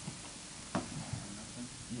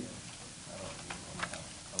 Yeah.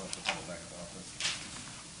 I'll let the people back at the office.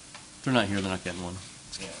 If they're not here, they're not getting one.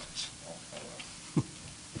 Yeah.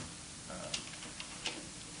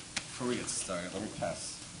 Before we get started, let me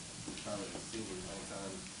pass Charlie the senior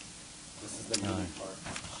anytime. This is the new part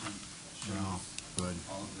sheet that Oh, shows good.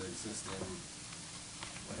 all of the existing,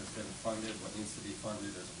 what has been funded, what needs to be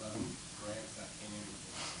funded. There's 11 grants that came in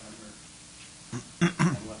December,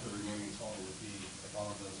 and what the remaining total would be if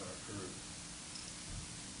all of those are approved.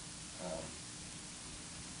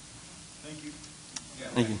 Thank you.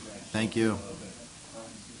 Yeah, Thank you. Thank you. A little bit.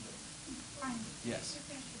 Yes.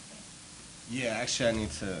 Yeah, actually, I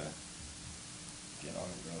need to get on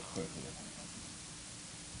it real quickly.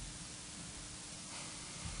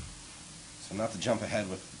 So not to jump ahead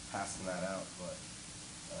with passing that out, but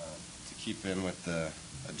to keep in with the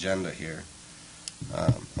agenda here,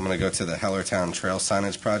 I'm going to go to the Hellertown Trail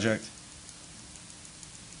Signage Project.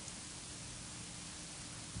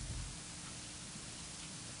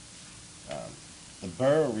 The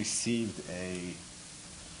borough received a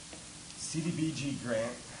CDBG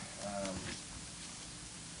grant, I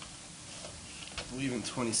believe in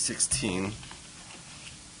 2016,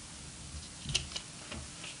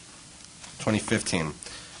 2015,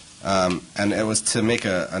 and it was to make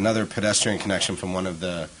another pedestrian connection from one of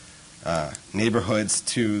the neighborhoods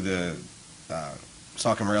to the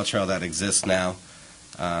Saucon Rail Trail that exists now.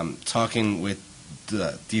 Talking with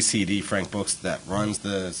the DCD, Frank Books, that runs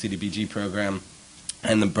the CDBG program,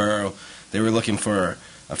 and the borough, they were looking for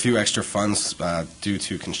a few extra funds due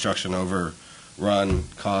to construction overrun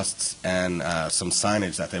costs and some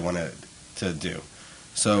signage that they wanted to do.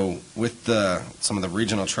 So with some of the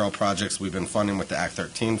regional trail projects we've been funding with the Act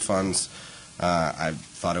 13 funds, I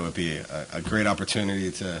thought it would be a great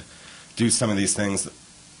opportunity to do some of these things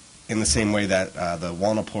in the same way that the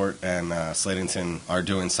Walnutport and Slatington are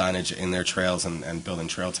doing signage in their trails and building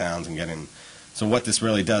trail towns and getting. So what this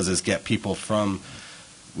really does is get people from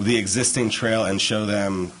the existing trail and show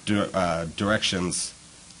them directions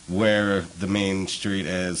where the main street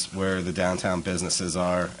is, where the downtown businesses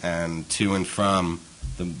are, and to and from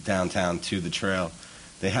the downtown to the trail.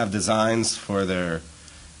 They have designs for their,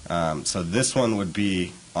 so this one would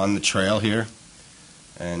be on the trail here,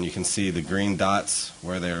 And you can see the green dots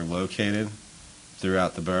where they're located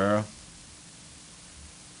throughout the borough.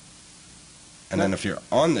 And then if you're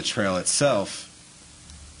on the trail itself,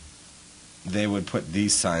 they would put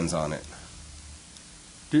these signs on it.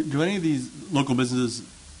 Do any of these local businesses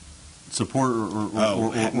support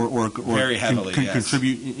or very heavily, yes.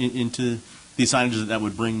 contribute into these signages that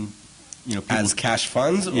would bring, people As cash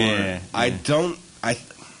funds? Or Yeah, I yeah. don't, I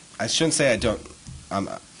shouldn't say I don't, I'm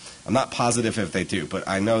not positive if they do, but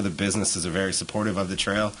I know the businesses are very supportive of the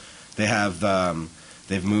trail. They have,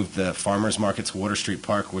 they've moved the farmers market to Water Street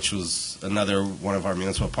Park, which was another one of our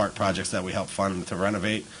municipal park projects that we helped fund to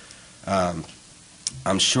renovate.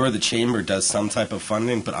 I'm sure the chamber does some type of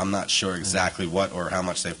funding, but I'm not sure exactly what or how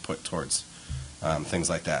much they've put towards things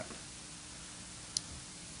like that.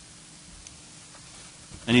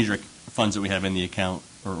 And these are funds that we have in the account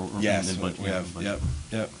or Yes, in the budget. we have, budget.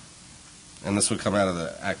 yep. And this would come out of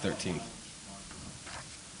the Act 13.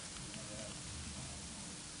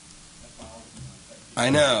 I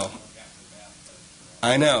know,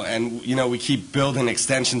 and we keep building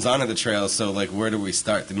extensions onto the trail. So, like, where do we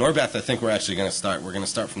start? The Norbath, I think we're actually going to start. We're going to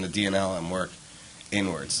start from the DNL and work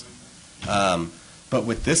inwards. But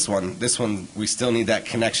with this one, we still need that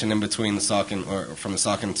connection in between the Saucon, or from the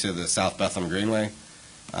Saucon to the South Bethlehem Greenway.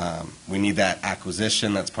 We need that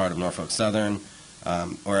acquisition that's part of Norfolk Southern,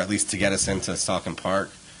 or at least to get us into Saucon Park.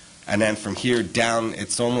 And then from here down,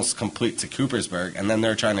 it's almost complete to Coopersburg, and then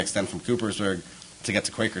they're trying to extend from Coopersburg to get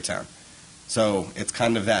to Quakertown. So it's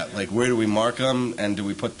kind of that, like, where do we mark them, and do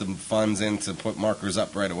we put the funds in to put markers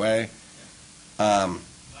up right away?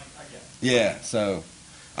 Yeah, so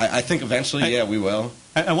I think eventually, we will.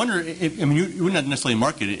 I wonder if, you would not necessarily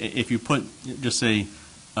mark it if you put, just say,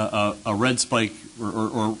 a red spike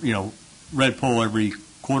or red pole every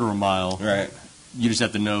quarter of a mile. Right. You just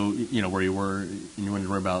have to know, where you were, and you wouldn't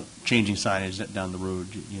worry about changing signage down the road,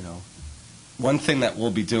 One thing that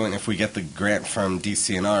we'll be doing if we get the grant from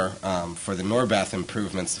DCNR for the Norbath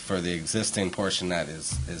improvements for the existing portion that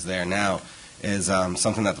is there now is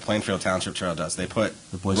something that the Plainfield Township Trail does. They put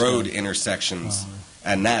The Boy road Scout. intersections,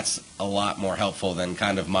 and that's a lot more helpful than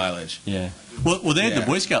kind of mileage. Yeah. Well, they had the Yeah.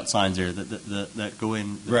 Boy Scout signs there that go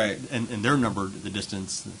in, Right. and they're numbered the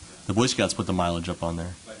distance. The Boy Scouts put the mileage up on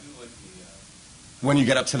there. When you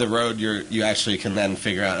get up to the road, you actually can then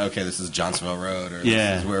figure out, okay, this is Johnsonville Road, or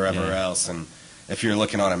Yeah, this is wherever yeah. else. And if you're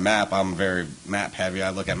looking on a map, I'm very map heavy.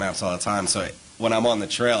 I look at maps all the time. So when I'm on the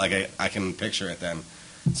trail, I can picture it then.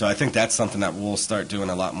 So I think that's something that we'll start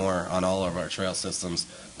doing a lot more on all of our trail systems.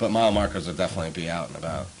 But mile markers will definitely be out and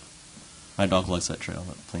about. My dog likes that trail,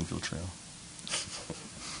 that Plainfield Trail.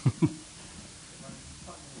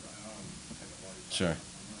 Sure.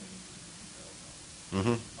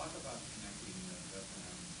 Mm-hmm.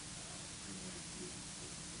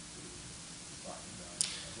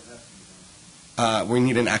 We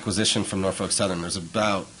need an acquisition from Norfolk Southern. There's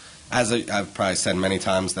about, as I've probably said many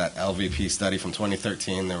times, that LVP study from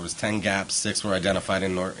 2013, there was 10 gaps, 6 were identified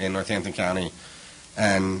in Northampton County,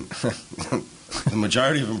 and the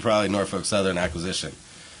majority of them probably Norfolk Southern acquisition.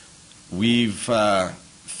 We've,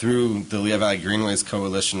 through the Lehigh Valley Greenways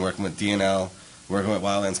Coalition, working with DNL, working with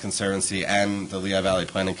Wildlands Conservancy, and the Lehigh Valley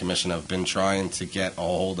Planning Commission, have been trying to get a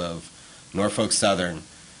hold of Norfolk Southern.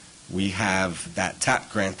 We have that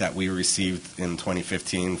TAP grant that we received in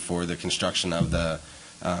 2015 for the construction of the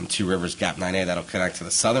Two Rivers Gap 9A that'll connect to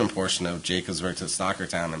the southern portion of Jacobsburg to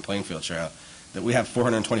Stockertown and Plainfield Trail. That we have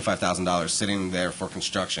 $425,000 sitting there for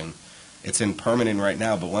construction. It's in permitting right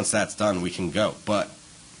now, but once that's done, we can go. But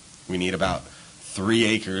we need about 3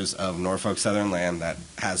 acres of Norfolk Southern land that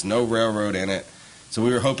has no railroad in it. So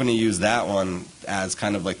we were hoping to use that one as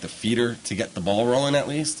kind of like the feeder to get the ball rolling at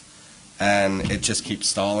least. And it just keeps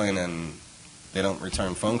stalling, and they don't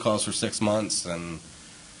return phone calls for 6 months. And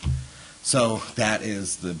so that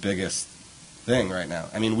is the biggest thing right now.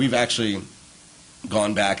 I mean, we've actually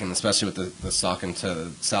gone back, and especially with the Saucon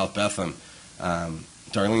to South Bethlehem,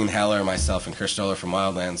 Darlene Heller, myself, and Chris Stoller from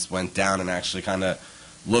Wildlands went down and actually kind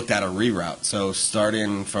of looked at a reroute. So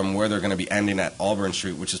starting from where they're going to be ending at Auburn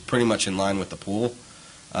Street, which is pretty much in line with the pool,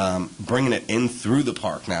 bringing it in through the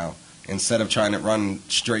park now, instead of trying to run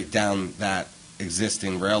straight down that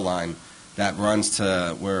existing rail line that runs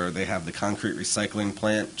to where they have the concrete recycling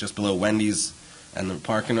plant just below Wendy's and the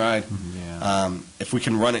park and ride. Yeah. If we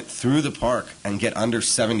can run it through the park and get under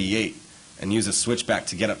 78 and use a switchback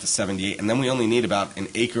to get up to 78, and then we only need about an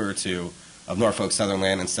acre or 2 of Norfolk Southern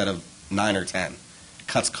land instead of 9 or 10. It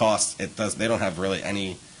cuts costs. They don't have really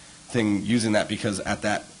anything using that, because at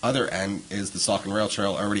that other end is the Saucon Rail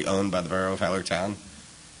Trail, already owned by the Borough of Hellertown.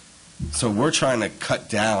 So we're trying to cut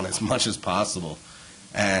down as much as possible.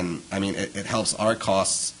 And, I mean, it helps our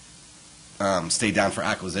costs stay down for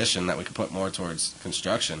acquisition that we could put more towards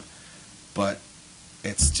construction. But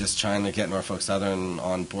it's just trying to get Norfolk Southern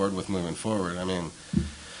on board with moving forward. I mean,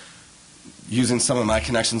 using some of my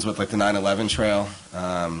connections with like the 9/11 trail,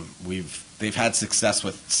 they've had success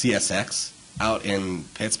with CSX out in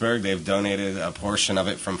Pittsburgh. They've donated a portion of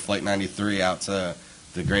it from Flight 93 out to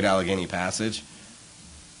the Great Allegheny Passage.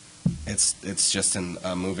 It's just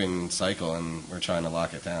a moving cycle, and we're trying to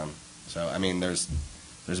lock it down. So I mean, there's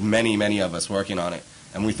many of us working on it,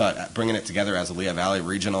 and we thought bringing it together as a Lehigh Valley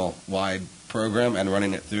regional wide program and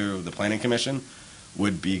running it through the Planning Commission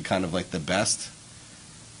would be kind of like the best.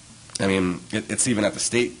 I mean, it's even at the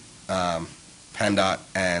state, PennDOT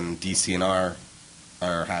and DCNR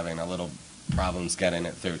are having a little problems getting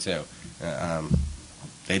it through too.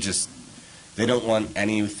 They don't want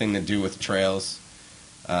anything to do with trails,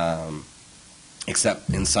 except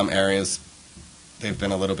in some areas they've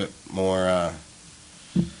been a little bit more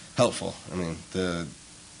helpful. I mean, the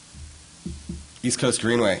East Coast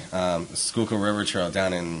Greenway, the Schuylkill River Trail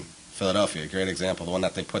down in Philadelphia, great example. The one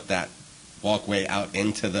that they put that walkway out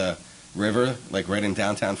into the river, like right in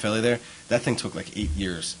downtown Philly there, that thing took like 8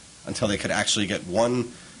 years until they could actually get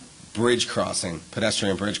one bridge crossing,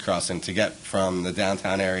 pedestrian bridge crossing, to get from the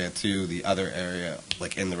downtown area to the other area,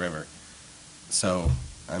 like in the river. So,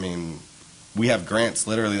 I mean, we have grants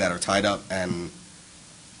literally that are tied up, and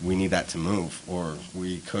we need that to move, or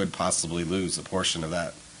we could possibly lose a portion of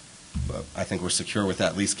that. But I think we're secure with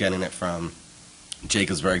at least getting it from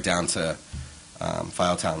Jacobsburg down to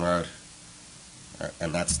Filetown Road.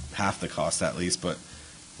 And that's half the cost at least. But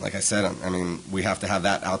like I said, I mean, we have to have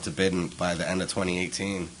that out to bid by the end of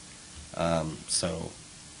 2018. So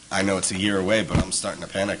I know it's a year away, but I'm starting to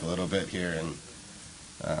panic a little bit here. And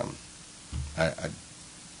I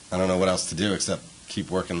don't know what else to do except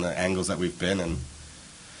keep working the angles that we've been in.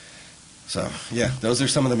 So, yeah, those are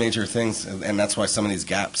some of the major things, and that's why some of these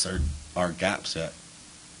gaps are gaps yet.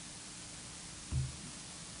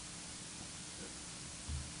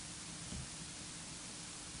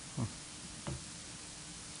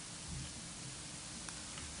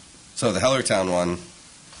 So the Hellertown one, I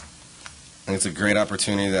think it's a great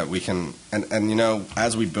opportunity that we can, and you know,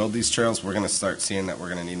 as we build these trails, we're going to start seeing that we're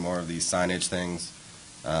going to need more of these signage things.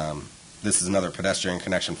 This is another pedestrian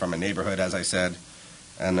connection from a neighborhood, as I said,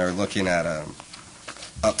 and they're looking at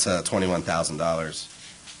up to $21,000,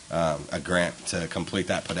 a grant to complete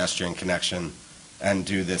that pedestrian connection and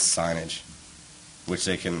do this signage, which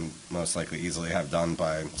they can most likely easily have done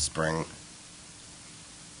by spring.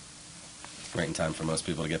 Right in time for most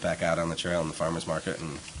people to get back out on the trail and the farmers market.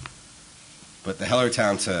 But the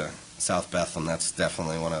Hellertown to South Bethlehem, that's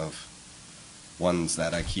definitely ones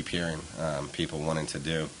that I keep hearing people wanting to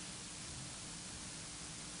do.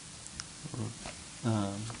 Anybody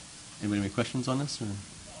have any questions on this? Or? Are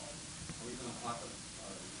we going to talk about,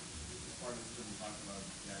 as part of this, we're going to talk about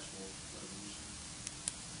the actual resolution?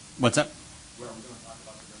 What's that? Well, are we going to talk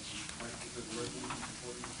about the resolution? Right, because the resolution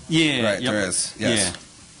supporting this one? Yeah. Right, yep. there is, yes. Yeah.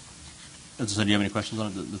 So do you have any questions on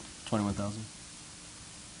it, the 21,000?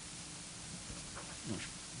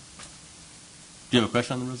 Do you have a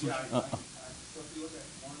question on the resolution? Yeah, so if you look at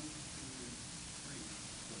 1, 2, 3,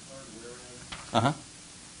 the third whereas, Uh-huh.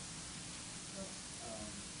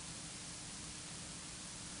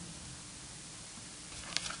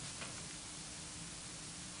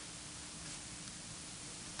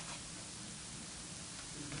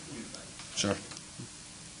 Sure.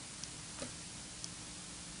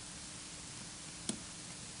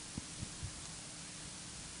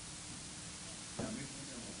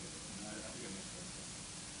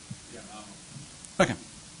 Okay.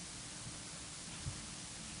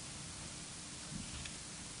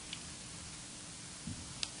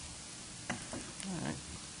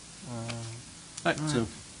 All right, so,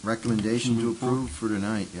 Recommendation to Move forward. approve for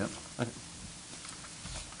tonight, yep. okay.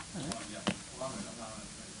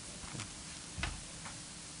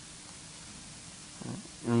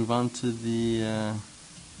 We'll move on to the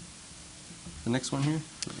next one here.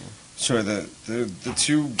 Sure. The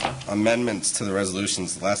two amendments to the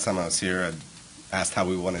resolutions, the last time I was here, I asked how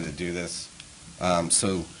we wanted to do this.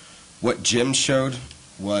 So what Jim showed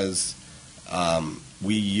was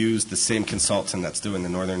we used the same consultant that's doing the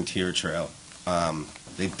Northern Tier Trail.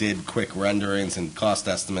 They did quick renderings and cost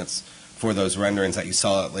estimates for those renderings that you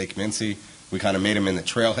saw at Lake Mincy. We kind of made them in the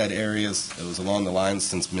trailhead areas. It was along the lines,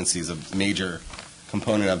 since Mincy is a major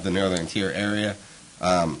component of the Northern Tier area.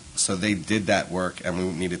 So they did that work, and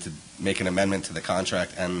we needed to make an amendment to the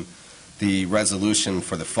contract and the resolution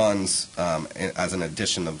for the funds as an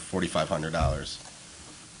addition of $4,500.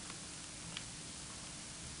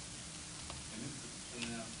 and this is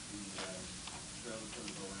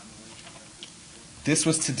This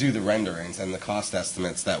was to do the renderings and the cost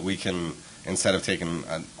estimates that we can, instead of taking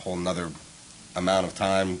a whole nother amount of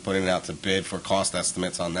time putting it out to bid for cost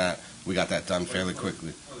estimates on that, we got that done fairly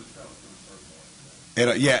quickly.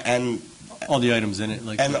 Yeah, and All the items in it,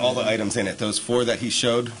 like. all the items in it. Those 4 that he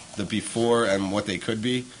showed, the before and what they could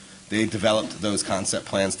be, they developed those concept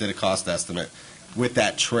plans, did a cost estimate with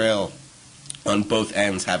that trail on both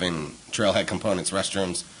ends having trailhead components,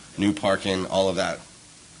 restrooms, new parking, all of that.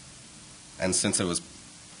 And since it was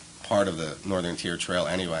part of the Northern Tier Trail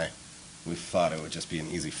anyway, we thought it would just be an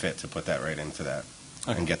easy fit to put that right into that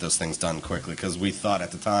and get those things done quickly. Because we thought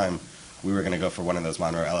at the time we were going to go for one of those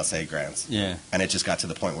Monroe LSA grants. Yeah. And it just got to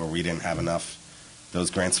the point where we didn't have enough. Those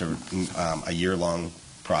grants are a year-long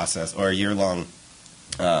process, or a year-long,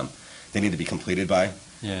 they need to be completed by.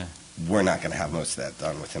 Yeah. We're not going to have most of that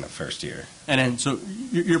done within the first year. And then, so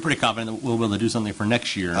you're pretty confident that we'll be able to do something for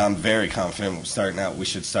next year? I'm very confident. Starting out, we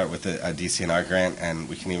should start with a DCNR grant, and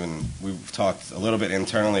we've talked a little bit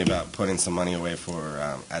internally about putting some money away for,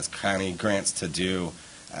 as county grants to do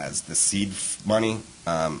as the seed money,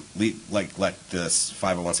 let this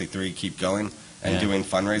 501c3 keep going and doing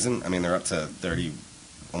fundraising. I mean, they're up to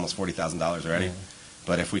almost $40,000 already. Yeah.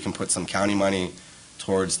 But if we can put some county money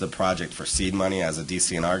towards the project for seed money as a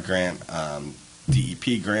DCNR grant,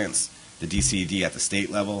 DEP grants, the DCED at the state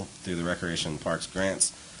level through the Recreation Parks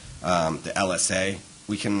grants, the LSA,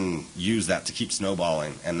 we can use that to keep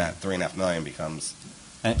snowballing, and that $3.5 million becomes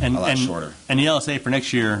a lot shorter. And the LSA for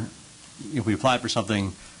next year, if we apply for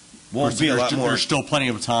something, We'll be a lot more. there's still plenty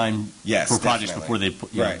of time for projects before they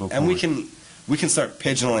put, right. go And forward. we can start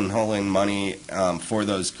pigeonholing money for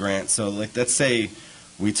those grants. So, like, let's say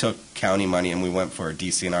we took county money and we went for a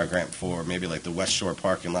DCNR grant for maybe like the West Shore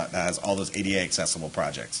parking lot that has all those ADA accessible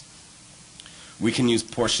projects. We can use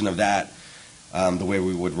portion of that the way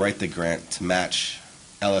we would write the grant to match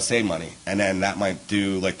LSA money, and then that might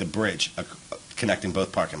do like the bridge connecting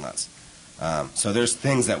both parking lots. So there's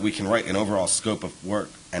things that we can write an overall scope of work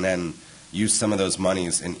and then use some of those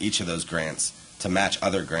monies in each of those grants to match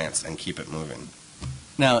other grants and keep it moving.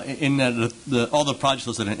 Now, in all the projects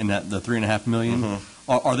listed in that the $3.5 million,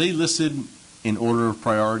 Mm-hmm. are they listed in order of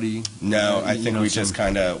priority? No, I think we some- just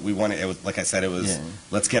kind of, we wanted, it was, like I said, it was, Yeah.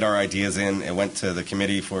 let's get our ideas in. It went to the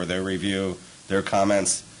committee for their review, their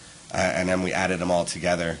comments, and then we added them all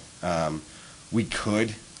together. We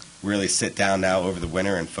could really sit down now over the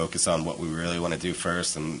winter and focus on what we really want to do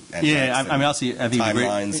first. And Yeah, next, I mean, I think it'd be great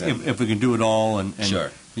timelines and- if we can do it all and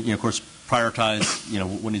Sure. of course, prioritize,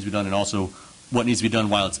 what needs to be done and also what needs to be done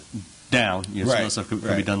while it's down. Some of Right, that stuff could be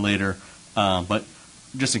right. done later. But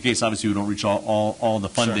just in case, obviously, we don't reach all the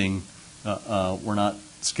funding, we're not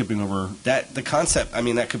skipping over. the concept, I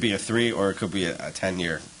mean, that could be a 3 or it could be a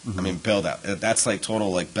 10-year, I mean, build out. That's like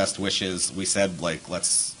total, like, best wishes. We said, like,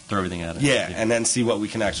 let's, Throw everything at it. yeah, and then see what we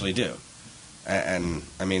can actually do. And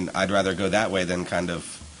I mean, I'd rather go that way than kind of,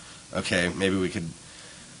 okay, maybe we could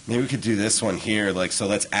do this one here, like, so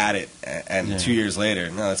let's add it, and Yeah. 2 years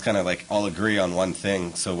later, no, it's kind of like all agree on one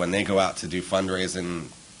thing. So when they go out to do fundraising,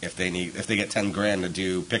 if they get 10 grand to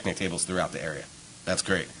do picnic tables throughout the area, that's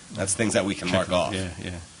great. That's things that we can mark off. Yeah.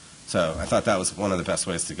 So I thought that was one of the best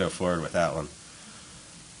ways to go forward with that one.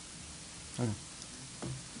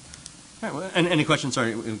 All right, well, and any questions?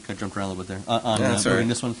 Sorry, we kind of jumped around a little bit there. On Yeah, that's all moving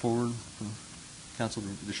right. this one forward, from council,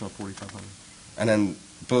 the additional 4,500. And then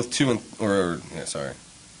both 3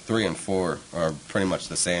 and 4 are pretty much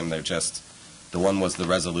the same. They're just, the one was the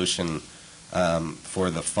resolution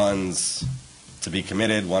for the funds to be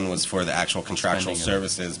committed. One was for the actual contractual Spending of it.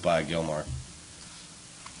 services by Gilmore.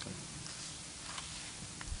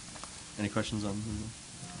 Any questions on?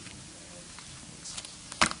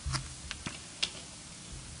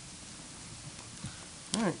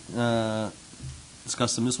 All right.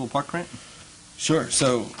 Discuss the municipal park grant. Sure.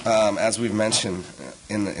 So as we've mentioned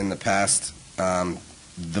in the past,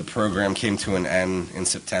 the program came to an end in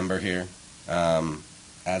September here.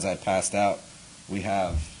 As I passed out, we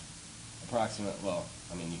have you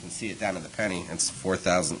can see it down to the penny. It's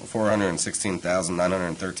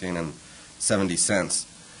 $416,913.70.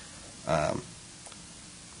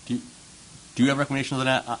 Do you have recommendations on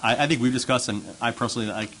that? I think we've discussed, and I personally,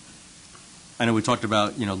 I know we talked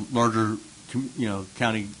about, larger,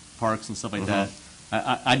 county parks and stuff like that.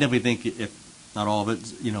 I definitely think, if not all of it,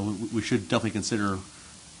 we should definitely consider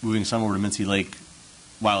moving some over to Mincy Lake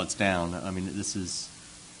while it's down. I mean, this is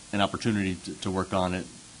an opportunity to work on it,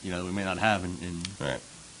 that we may not have in Right.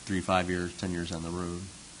 3, 5 years, 10 years down the road.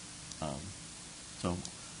 So,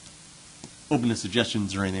 open to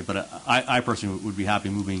suggestions or anything, but I personally would be happy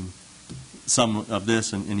moving some of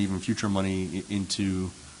this and even future money into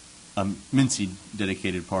a Mincy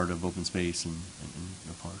dedicated part of open space and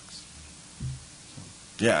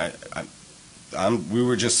Yeah, we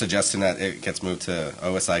were just suggesting that it gets moved to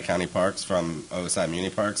OSI County Parks from OSI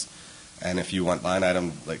Muni Parks, and if you want line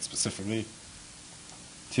item, like, specifically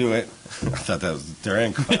to it, I thought that was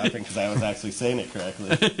Duran clapping because I was actually saying it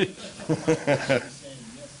correctly.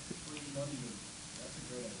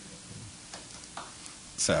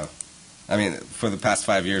 So, I mean, for the past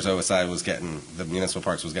 5 years, OSI was getting, the municipal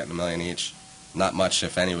parks was getting $1 million each. Not much,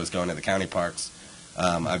 if any, was going to the county parks.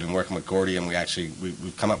 I've been working with Gordy, and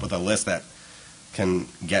we've come up with a list that can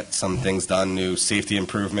get some things done, new safety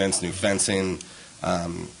improvements, new fencing,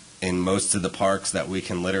 in most of the parks that we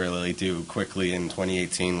can literally do quickly in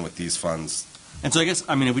 2018 with these funds. And so I guess,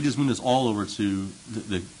 I mean, if we just move this all over to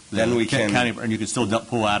the Then we can- county, and you can still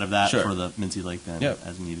pull out of that Sure. for the Mincy Lake then, Yep.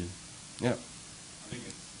 as needed. Yeah. I think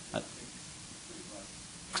it's pretty blessed.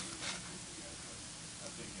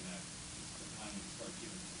 I'm thinking that it's the time to start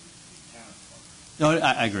giving to the town. No,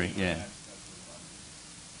 I agree, yeah. That's what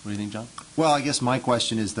What do you think, John? Well, I guess my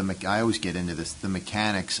question is I always get into this, the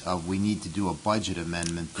mechanics of we need to do a budget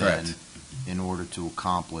amendment then Correct. in order to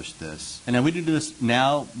accomplish this. And then we do this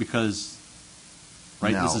now because,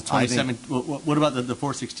 right, this No, is I think- 27, what about the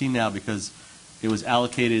 416 now? Because it was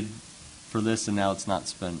allocated for this and now it's not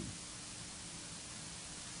spent.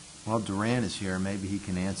 Well, Duran is here, maybe he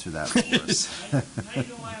can answer that for us. Now you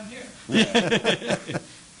know why I'm here.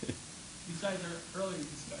 Besides our earlier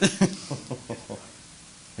discussion.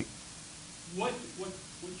 What you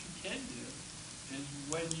can do is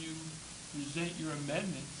when you present your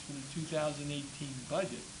amendments for the 2018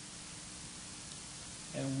 budget,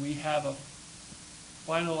 and we have a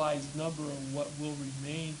finalized number of what will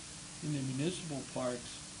remain in the municipal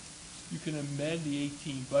parks, you can amend the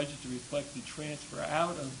 18 budget to reflect the transfer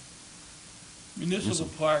out of municipal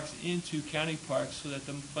parks into county parks so that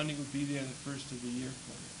the funding would be there the first of the year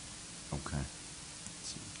for you. Okay.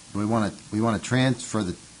 We want to transfer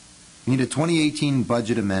we need a 2018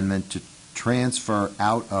 budget amendment to transfer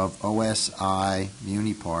out of OSI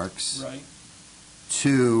Muni Parks Right?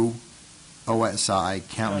 to OSI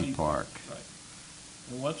County Park. Right.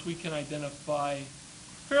 And once we can identify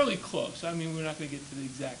fairly close, I mean, we're not going to get to the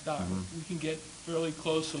exact dollar. We can get fairly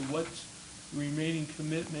close to what's the remaining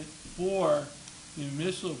commitment for the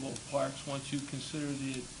municipal parks once you consider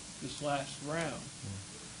this last round.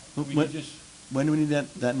 We When, can just, when do we need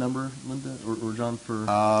that number, Linda or John,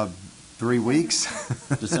 for 3 weeks?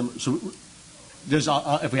 December? So there's,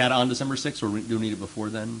 if we had it on December 6th, or do we need it before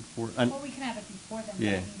then? Well, we can have it before then, but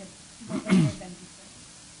Yeah. I need it before then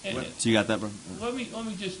before. and So you got that, bro? let me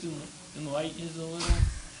just enlighten you a little.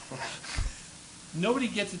 Nobody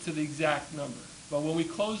gets it to the exact number, but when we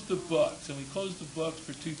close the books, and we close the books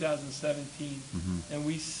for 2017, and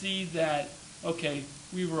we see that, okay,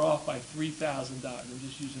 we were off by $3,000, I'm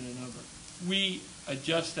just using a number, we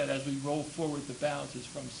adjust that as we roll forward the balances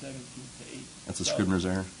from 17 to 18. That's a So- Scribner's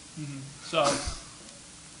error. So,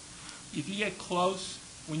 if you get close,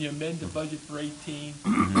 when you amend the budget for 18,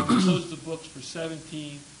 when we close the books for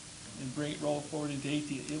 17, and roll forward into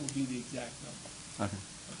 18, it will be the exact number,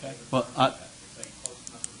 Okay. okay? Well,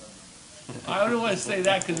 I don't want to say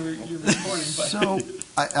that because you're recording, but. So,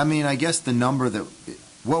 I mean, I guess the number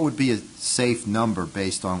what would be a safe number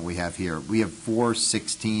based on what we have here? We have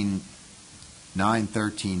 416,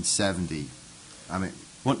 913.70. I mean,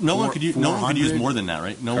 well, no one could use 400? more than that,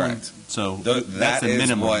 right? No Correct. one. So That that's the is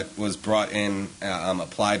minimum. what was brought in,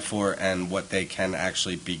 applied for, and what they can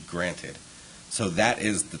actually be granted. So that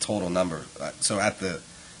is the total number. So at the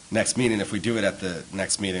next meeting, if we do it at the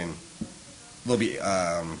next meeting, there'll be,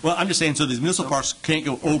 Well, I'm just saying, so these municipal parks can't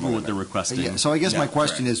go over what they're requesting. yeah, so I guess my Yeah,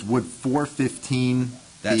 question correct. is, would 415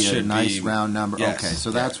 That be a should nice be- round number? yes. Okay,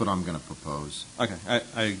 so that's what I'm going to propose. Okay,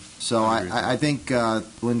 I So I agree with I think,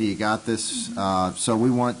 Linda, you got this. So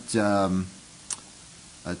we want a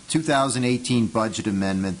 2018 budget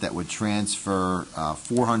amendment that would transfer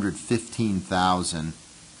 $415,000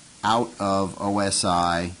 out of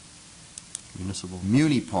OSI municipal.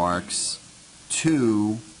 Muni Parks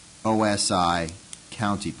to OSI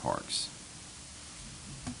County Parks.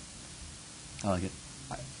 I like it.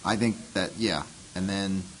 I think that, yeah, and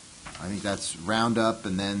then I think that's round up,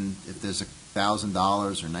 and then if there's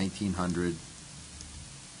 $1,000 or $1,900,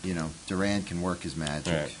 Duran can work his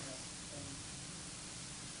magic. Right.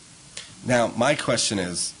 Now, my question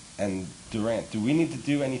is, and Durant, do we need to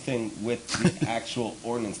do anything with the actual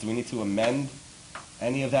ordinance? Do we need to amend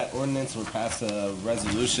any of that ordinance or pass a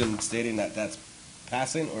resolution stating that that's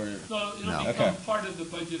passing, or? No, it'll No. become Okay. part of the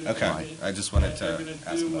budget Okay. amendment. I just wanted that to they're gonna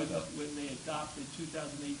ask do about with- that. When they adopt the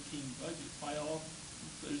 2018 budget,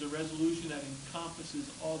 there's a resolution that encompasses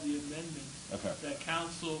all the amendments Okay. that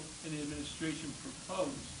council and the administration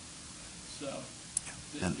proposed. So,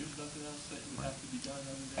 And- There's nothing else that would have to be done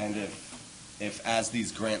other than And that. if as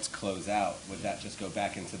these grants close out, would that just go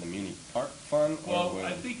back into the Muni Park Fund? Or Well, would-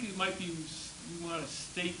 I think it might be, you want to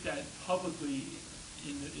state that publicly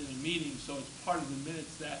in a meeting, so it's part of the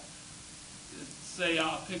minutes that, say,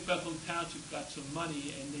 pick Bethel Township got some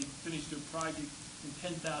money and they finished their project and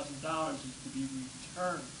 $10,000 is to be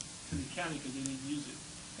returned to the county because they didn't use it.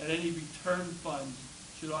 And any return funds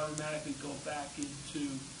should automatically go back into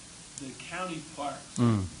the county parks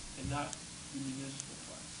and not the municipal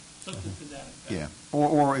parks. Something to that effect. Yeah,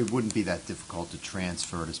 or it wouldn't be that difficult to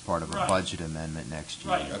transfer it as part of a Right. budget amendment next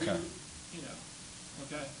year. Right. Okay. You know,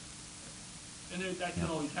 okay? And that can Yeah.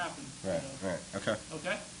 always happen. you Right, know. right, okay,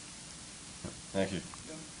 Okay? thank you.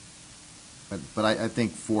 But I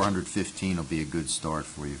think 415 will be a good start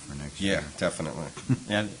for you for next year. Yeah, definitely.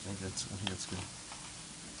 Yeah, I think that's good.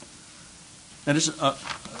 And just, so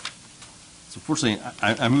fortunately,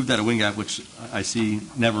 I moved out of Wingap, which I see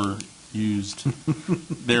never used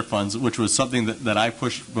their funds, which was something that I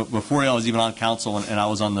pushed, but before I was even on council and I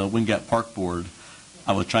was on the Wingap Park Board,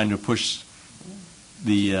 I was trying to push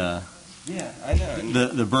the, Yeah, I know. and-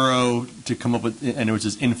 the borough to come up with, and there was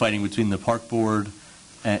this infighting between the park board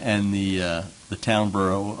and the town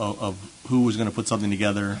borough of who was going to put something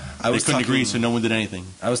together. I They was couldn't agree, talking- so no one did anything.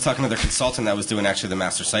 I was talking to the consultant that was doing actually the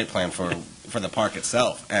master site plan for the park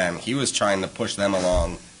itself, and he was trying to push them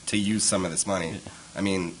along to use some of this money. I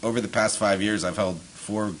mean, over the past 5 years, I've held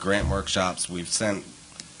 4 grant workshops. We've sent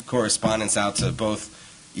correspondence out to both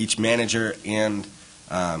each manager and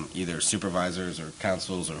either supervisors or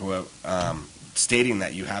councils or whoever, stating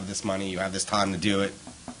that you have this money, you have this time to do it.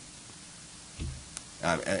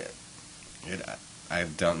 I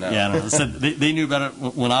don't know. Yeah, I don't know. Said they knew about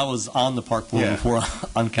it when I was on the park board Yeah. before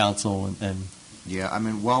on council, and Yeah, I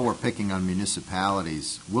mean, while we're picking on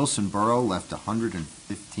municipalities, Wilson Borough left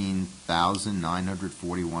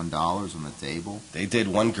 $115,941 on the table. They did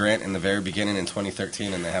one grant in the very beginning in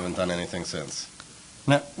 2013, and they haven't done anything since.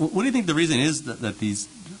 now, what do you think the reason is that these?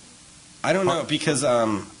 I don't know, because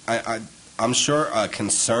I'm sure a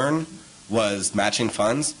concern was matching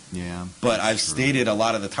funds, Yeah. but I've True. stated a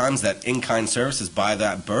lot of the times that in-kind services by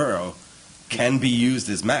that borough can be used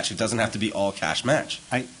as match. It doesn't have to be all cash match.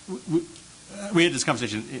 We had this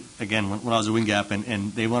conversation again when I was at Wingap,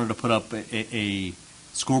 and they wanted to put up a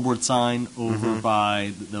scoreboard sign over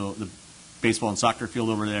by the baseball and soccer field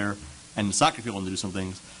over there, and the soccer field wanted to do some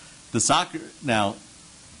things. The soccer now,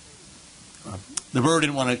 the borough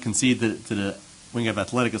didn't want to concede to the Wingap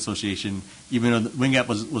Athletic Association, even though Wingap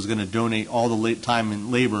was going to donate all the time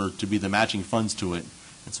and labor to be the matching funds to it,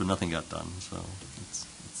 and so nothing got done. So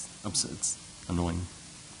it's annoying.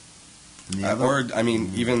 And the other- Or, I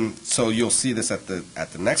mean, even, so you'll see this at the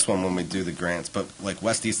next one when we do the grants, but like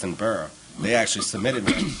West Easton Borough, they actually submitted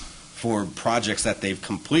one for projects that they've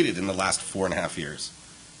completed in the last 4.5 years.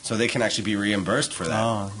 So they can actually be reimbursed for that.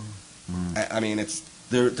 Oh, I mean,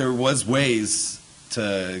 there was ways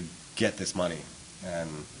to get this money, and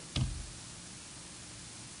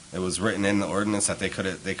it was written in the ordinance that they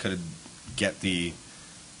could get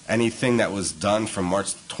anything that was done from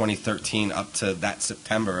March 2013 up to that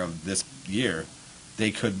September of this year,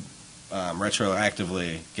 they could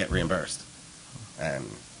retroactively get reimbursed. And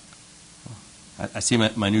I see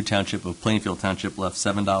my new township of Plainfield Township left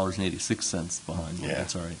 $7.86 behind. Yeah.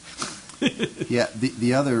 That's all right. Yeah,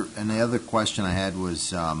 the other question I had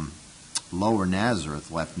was Lower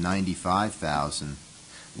Nazareth left $95,000.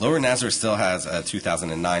 Lower Nazareth still has a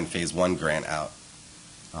 2009 Phase 1 grant out.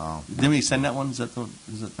 Oh, Didn't we send that one? Is that the?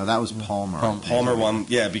 Is it? no, that was Palmer. I think. Palmer one,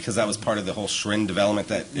 yeah, because that was part of the whole Schrin development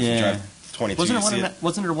that if you Yeah. drive 22, Wasn't you there see one? it.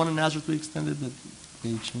 Wasn't there one in Nazareth we extended that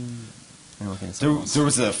they changed? Anyway, okay, There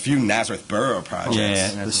was a few Nazareth Borough projects.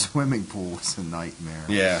 Yeah. The swimming pool was a nightmare.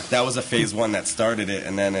 Yeah, that was a Phase 1 that started it,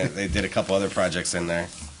 and then they did a couple other projects in there.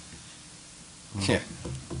 Yeah.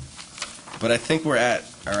 But I think we're at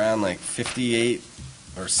around like 58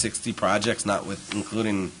 or 60 projects, not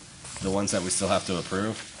including the ones that we still have to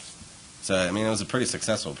approve. So, I mean, it was a pretty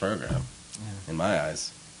successful program, in my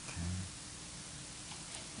eyes.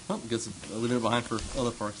 Well, guess leaving it behind for other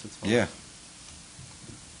parks. That's fine. Yeah.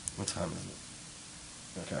 What time is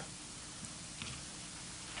it? Okay.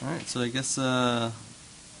 All right. So I guess.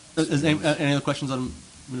 Any other questions on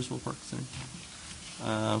municipal parks? So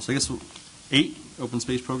I guess 8 open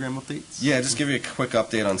space program updates. Yeah, just give you a quick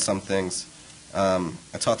update on some things.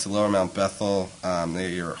 I talked to Lower Mount Bethel.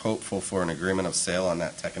 They are hopeful for an agreement of sale on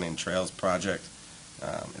that Teckening Trails project.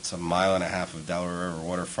 It's 1.5 miles of Delaware River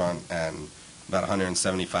waterfront and about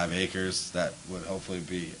 175 acres that would hopefully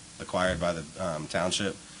be acquired by the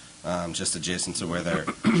township, just adjacent to where their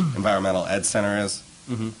environmental ed center is.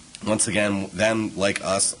 Mm-hmm. once again, them, like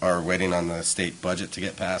us, are waiting on the state budget to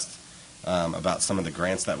get passed about some of the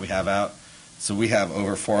grants that we have out. So we have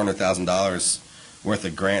over $400,000 worth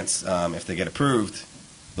of grants. If they get approved,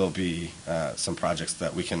 there'll be some projects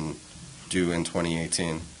that we can do in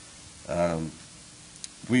 2018.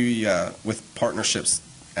 With partnerships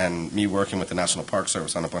and me working with the National Park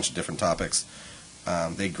Service on a bunch of different topics,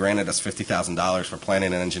 they granted us $50,000 for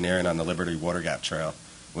planning and engineering on the Liberty Water Gap Trail,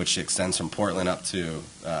 which extends from Portland up to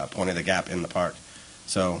Point of the Gap in the park.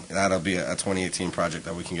 So that'll be a 2018 project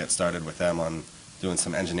that we can get started with them on doing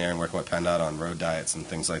some engineering, working with PennDOT on road diets and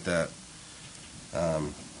things like that.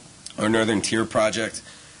 Our Northern Tier project,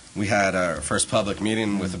 we had our first public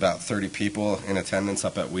meeting with about 30 people in attendance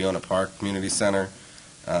up at Weona Park Community Center.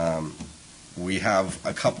 We have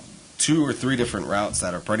two or three different routes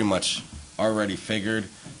that are pretty much already figured.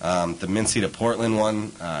 The Mincy to Portland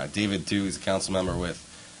one, David Dew is a council member with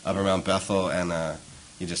Upper Mount Bethel, and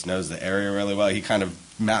he just knows the area really well. He kind of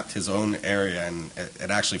mapped his own area, and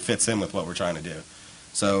it actually fits in with what we're trying to do.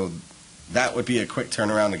 So that would be a quick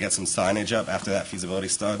turnaround to get some signage up after that feasibility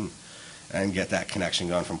study and get that connection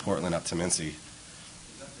going from Portland up to Mincy. Is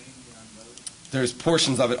that mainly on road? There's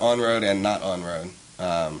portions of it on road and not on road.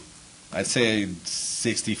 I'd say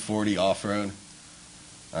 60-40 off road.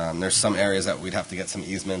 There's some areas that we'd have to get some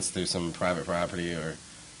easements through some private property or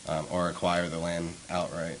acquire the land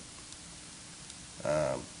outright.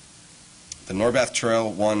 The Norbath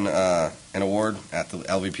Trail won an award at the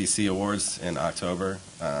LVPC Awards in October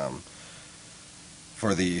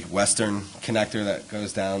for the western connector that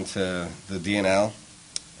goes down to the DNL.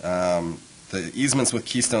 The easements with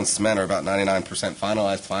Keystone Cement are about 99%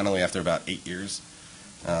 finalized finally after about 8 years.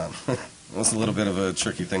 It was a little bit of a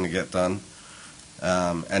tricky thing to get done.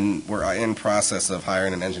 And we're in process of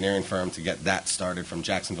hiring an engineering firm to get that started from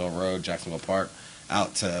Jacksonville Road, Jacksonville Park,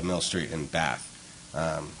 out to Mill Street in Bath.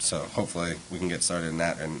 So hopefully we can get started in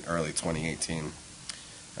that in early 2018.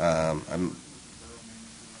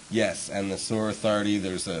 Yes, and the Sewer Authority,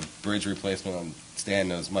 there's a bridge replacement Stan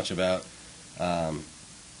knows much about.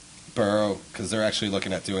 Borough, because they're actually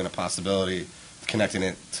looking at doing a possibility of connecting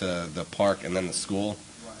it to the park and then the school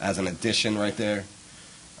as an addition right there.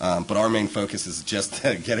 But our main focus is just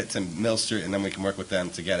to get it to Mill Street, and then we can work with them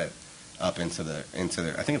to get it up into their,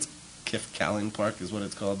 I think it's Kiff Callan Park is what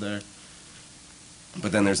it's called there.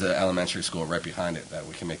 But then there's an elementary school right behind it that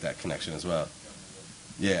we can make that connection as well.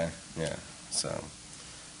 Yeah. So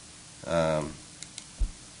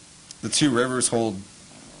the Two Rivers hold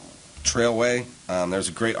Trailway. There's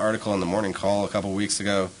a great article in the Morning Call a couple weeks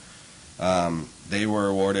ago. They were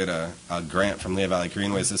awarded a grant from Lehigh Valley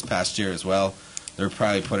Greenways this past year as well. They're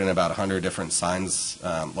probably putting about 100 different signs,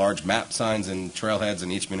 large map signs and trailheads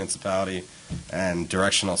in each municipality, and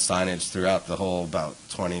directional signage throughout the whole about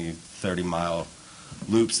 20, 30-mile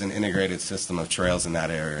loops and integrated system of trails in that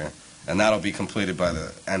area. And that'll be completed by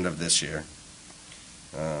the end of this year.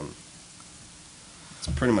 That's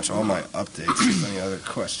pretty much all my updates. Any other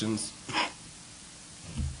questions?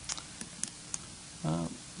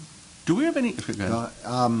 Do we have any? Okay, go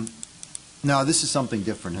ahead. No, this is something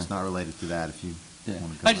different. It's not related to that. If you Yeah.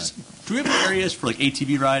 want to go ahead. Do we have any areas for like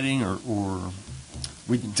ATV riding or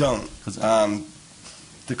We don't. 'Cause,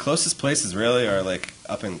 The closest places really are like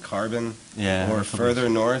up in Carbon Yeah, or that's what further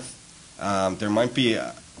north. There might be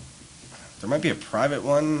a private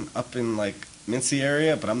one up in like Mincy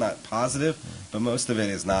area, but I'm not positive. But most of it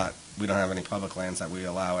is not. We don't have any public lands that we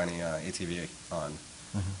allow any ATV on.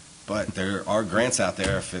 But there are grants out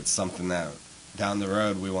there if it's something that down the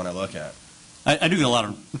road we want to look at. I do get a lot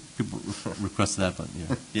of people request that, but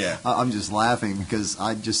yeah. Yeah. I'm just laughing because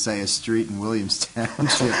I'd just say a street in Williams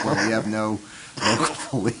Township where we have no local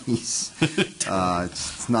police.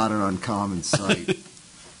 It's not an uncommon sight.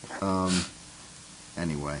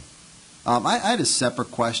 Anyway. I had a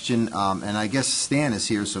separate question, and I guess Stan is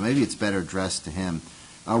here, so maybe it's better addressed to him.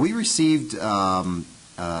 We received an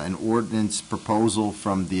ordinance proposal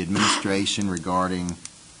from the administration regarding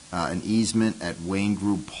an easement at Wayne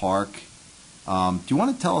Group Park. Do you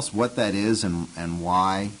want to tell us what that is and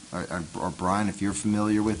why, or Brian, if you're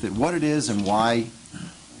familiar with it, what it is and why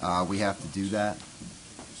we have to do that?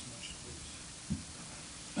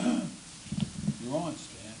 You're on,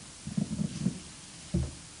 Stan.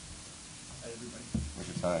 What's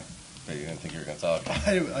your tie? Bet you didn't think you were going to talk.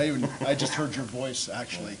 I just heard your voice,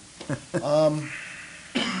 actually.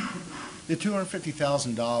 The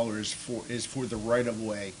 $250,000 is for the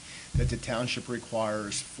right-of-way that the township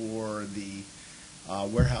requires for the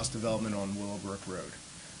warehouse development on Willowbrook Road.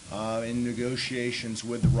 In negotiations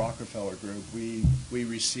with the Rockefeller Group, we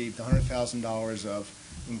received $100,000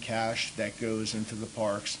 in cash that goes into the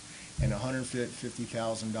parks, and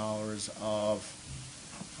 $150,000 of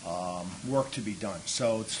work to be done.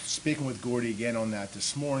 So speaking with Gordy again on that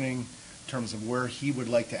this morning, in terms of where he would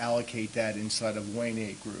like to allocate that inside of Wayne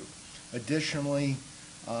 8 Group. Additionally,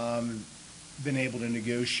 been able to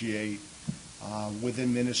negotiate with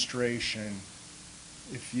administration.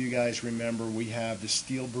 If you guys remember, we have the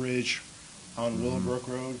steel bridge on Willowbrook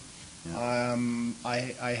Road.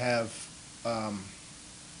 I have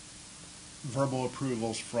verbal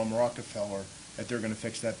approvals from Rockefeller that they're going to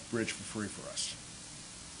fix that bridge for free for us.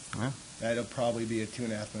 Yeah. That'll probably be a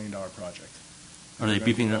 $2.5 million project. Are they They're gonna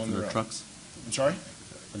beefing put it on up for their the own. trucks? I'm sorry?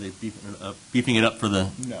 Are they beefing it up for the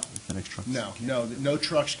No. FedEx trucks? No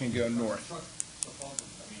trucks can go north.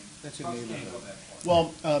 That's a neighborhood.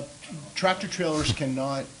 Well, tractor trailers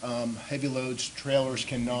cannot, heavy loads trailers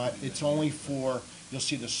cannot. It's only for, you'll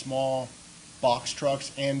see the small box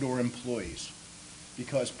trucks and/or employees.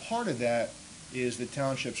 Because part of that is the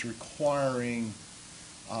township's requiring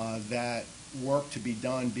that work to be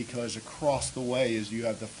done, because across the way is you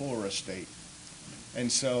have the Fuller Estate.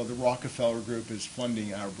 And so the Rockefeller Group is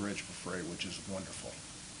funding our bridge for free, which is wonderful.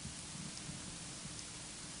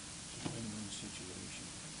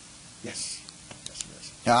 Yes. Yes, it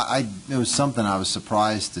is. Yeah, it was something I was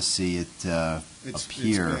surprised to see it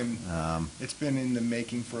appear. It's been in the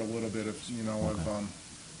making for a little bit of,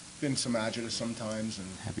 been some agita sometimes, and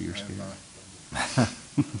Happy you're scared.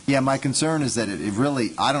 Yeah, my concern is that it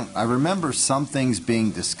really, I remember some things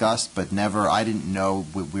being discussed, but never, I didn't know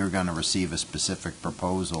we were going to receive a specific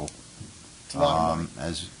proposal. It's a lot of money.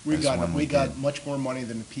 As We when we got did. much more money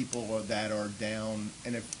than the people that are down,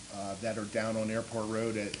 that are down on Airport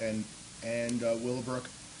Road and Willowbrook.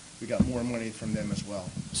 We got more money from them as well.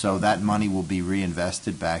 So that money will be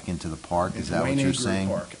reinvested back into the park, is It's that what Wayne you're A. Group saying?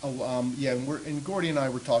 Park. Yeah, and Gordy and I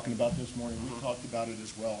were talking about this morning. We talked about it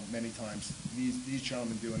as well many times. These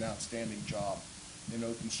gentlemen do an outstanding job in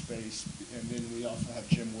open space. And then we also have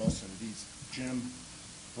Jim Wilson. Jim,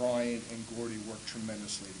 Brian, and Gordy work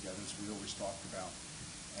tremendously together, as we always talked about.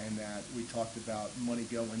 And that we talked about money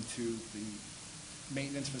going to the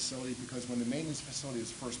maintenance facility, because when the maintenance facility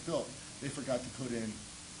was first built, they forgot to put in,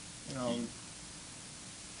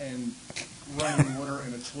 and running water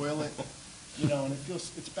and a toilet, and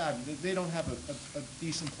it's bad. They don't have a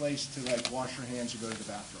decent place to wash your hands or go to the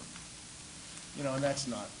bathroom. And that's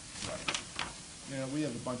not right. We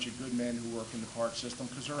have a bunch of good men who work in the park system,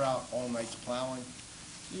 because they're out all nights plowing.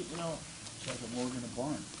 It's like a Morgan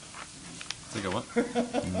barn. Think of what?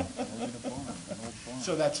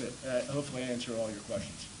 So that's it. Hopefully I answered all your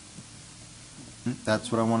questions. That's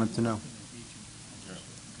what I wanted to know.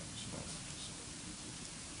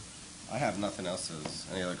 I have nothing else.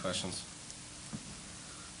 Any other questions?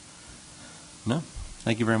 No?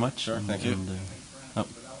 Thank you very much. Sure, thank you. Oh.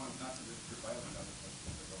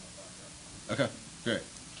 Okay, great.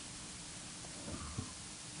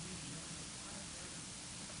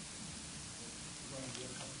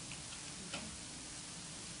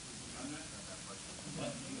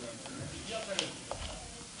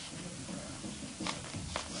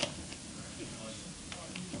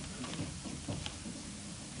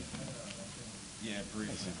 Yeah,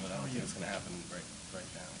 briefly, but I don't think it's going to happen right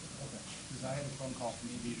now. Because I had a phone call from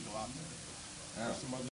EB to go out there. Oh. Some other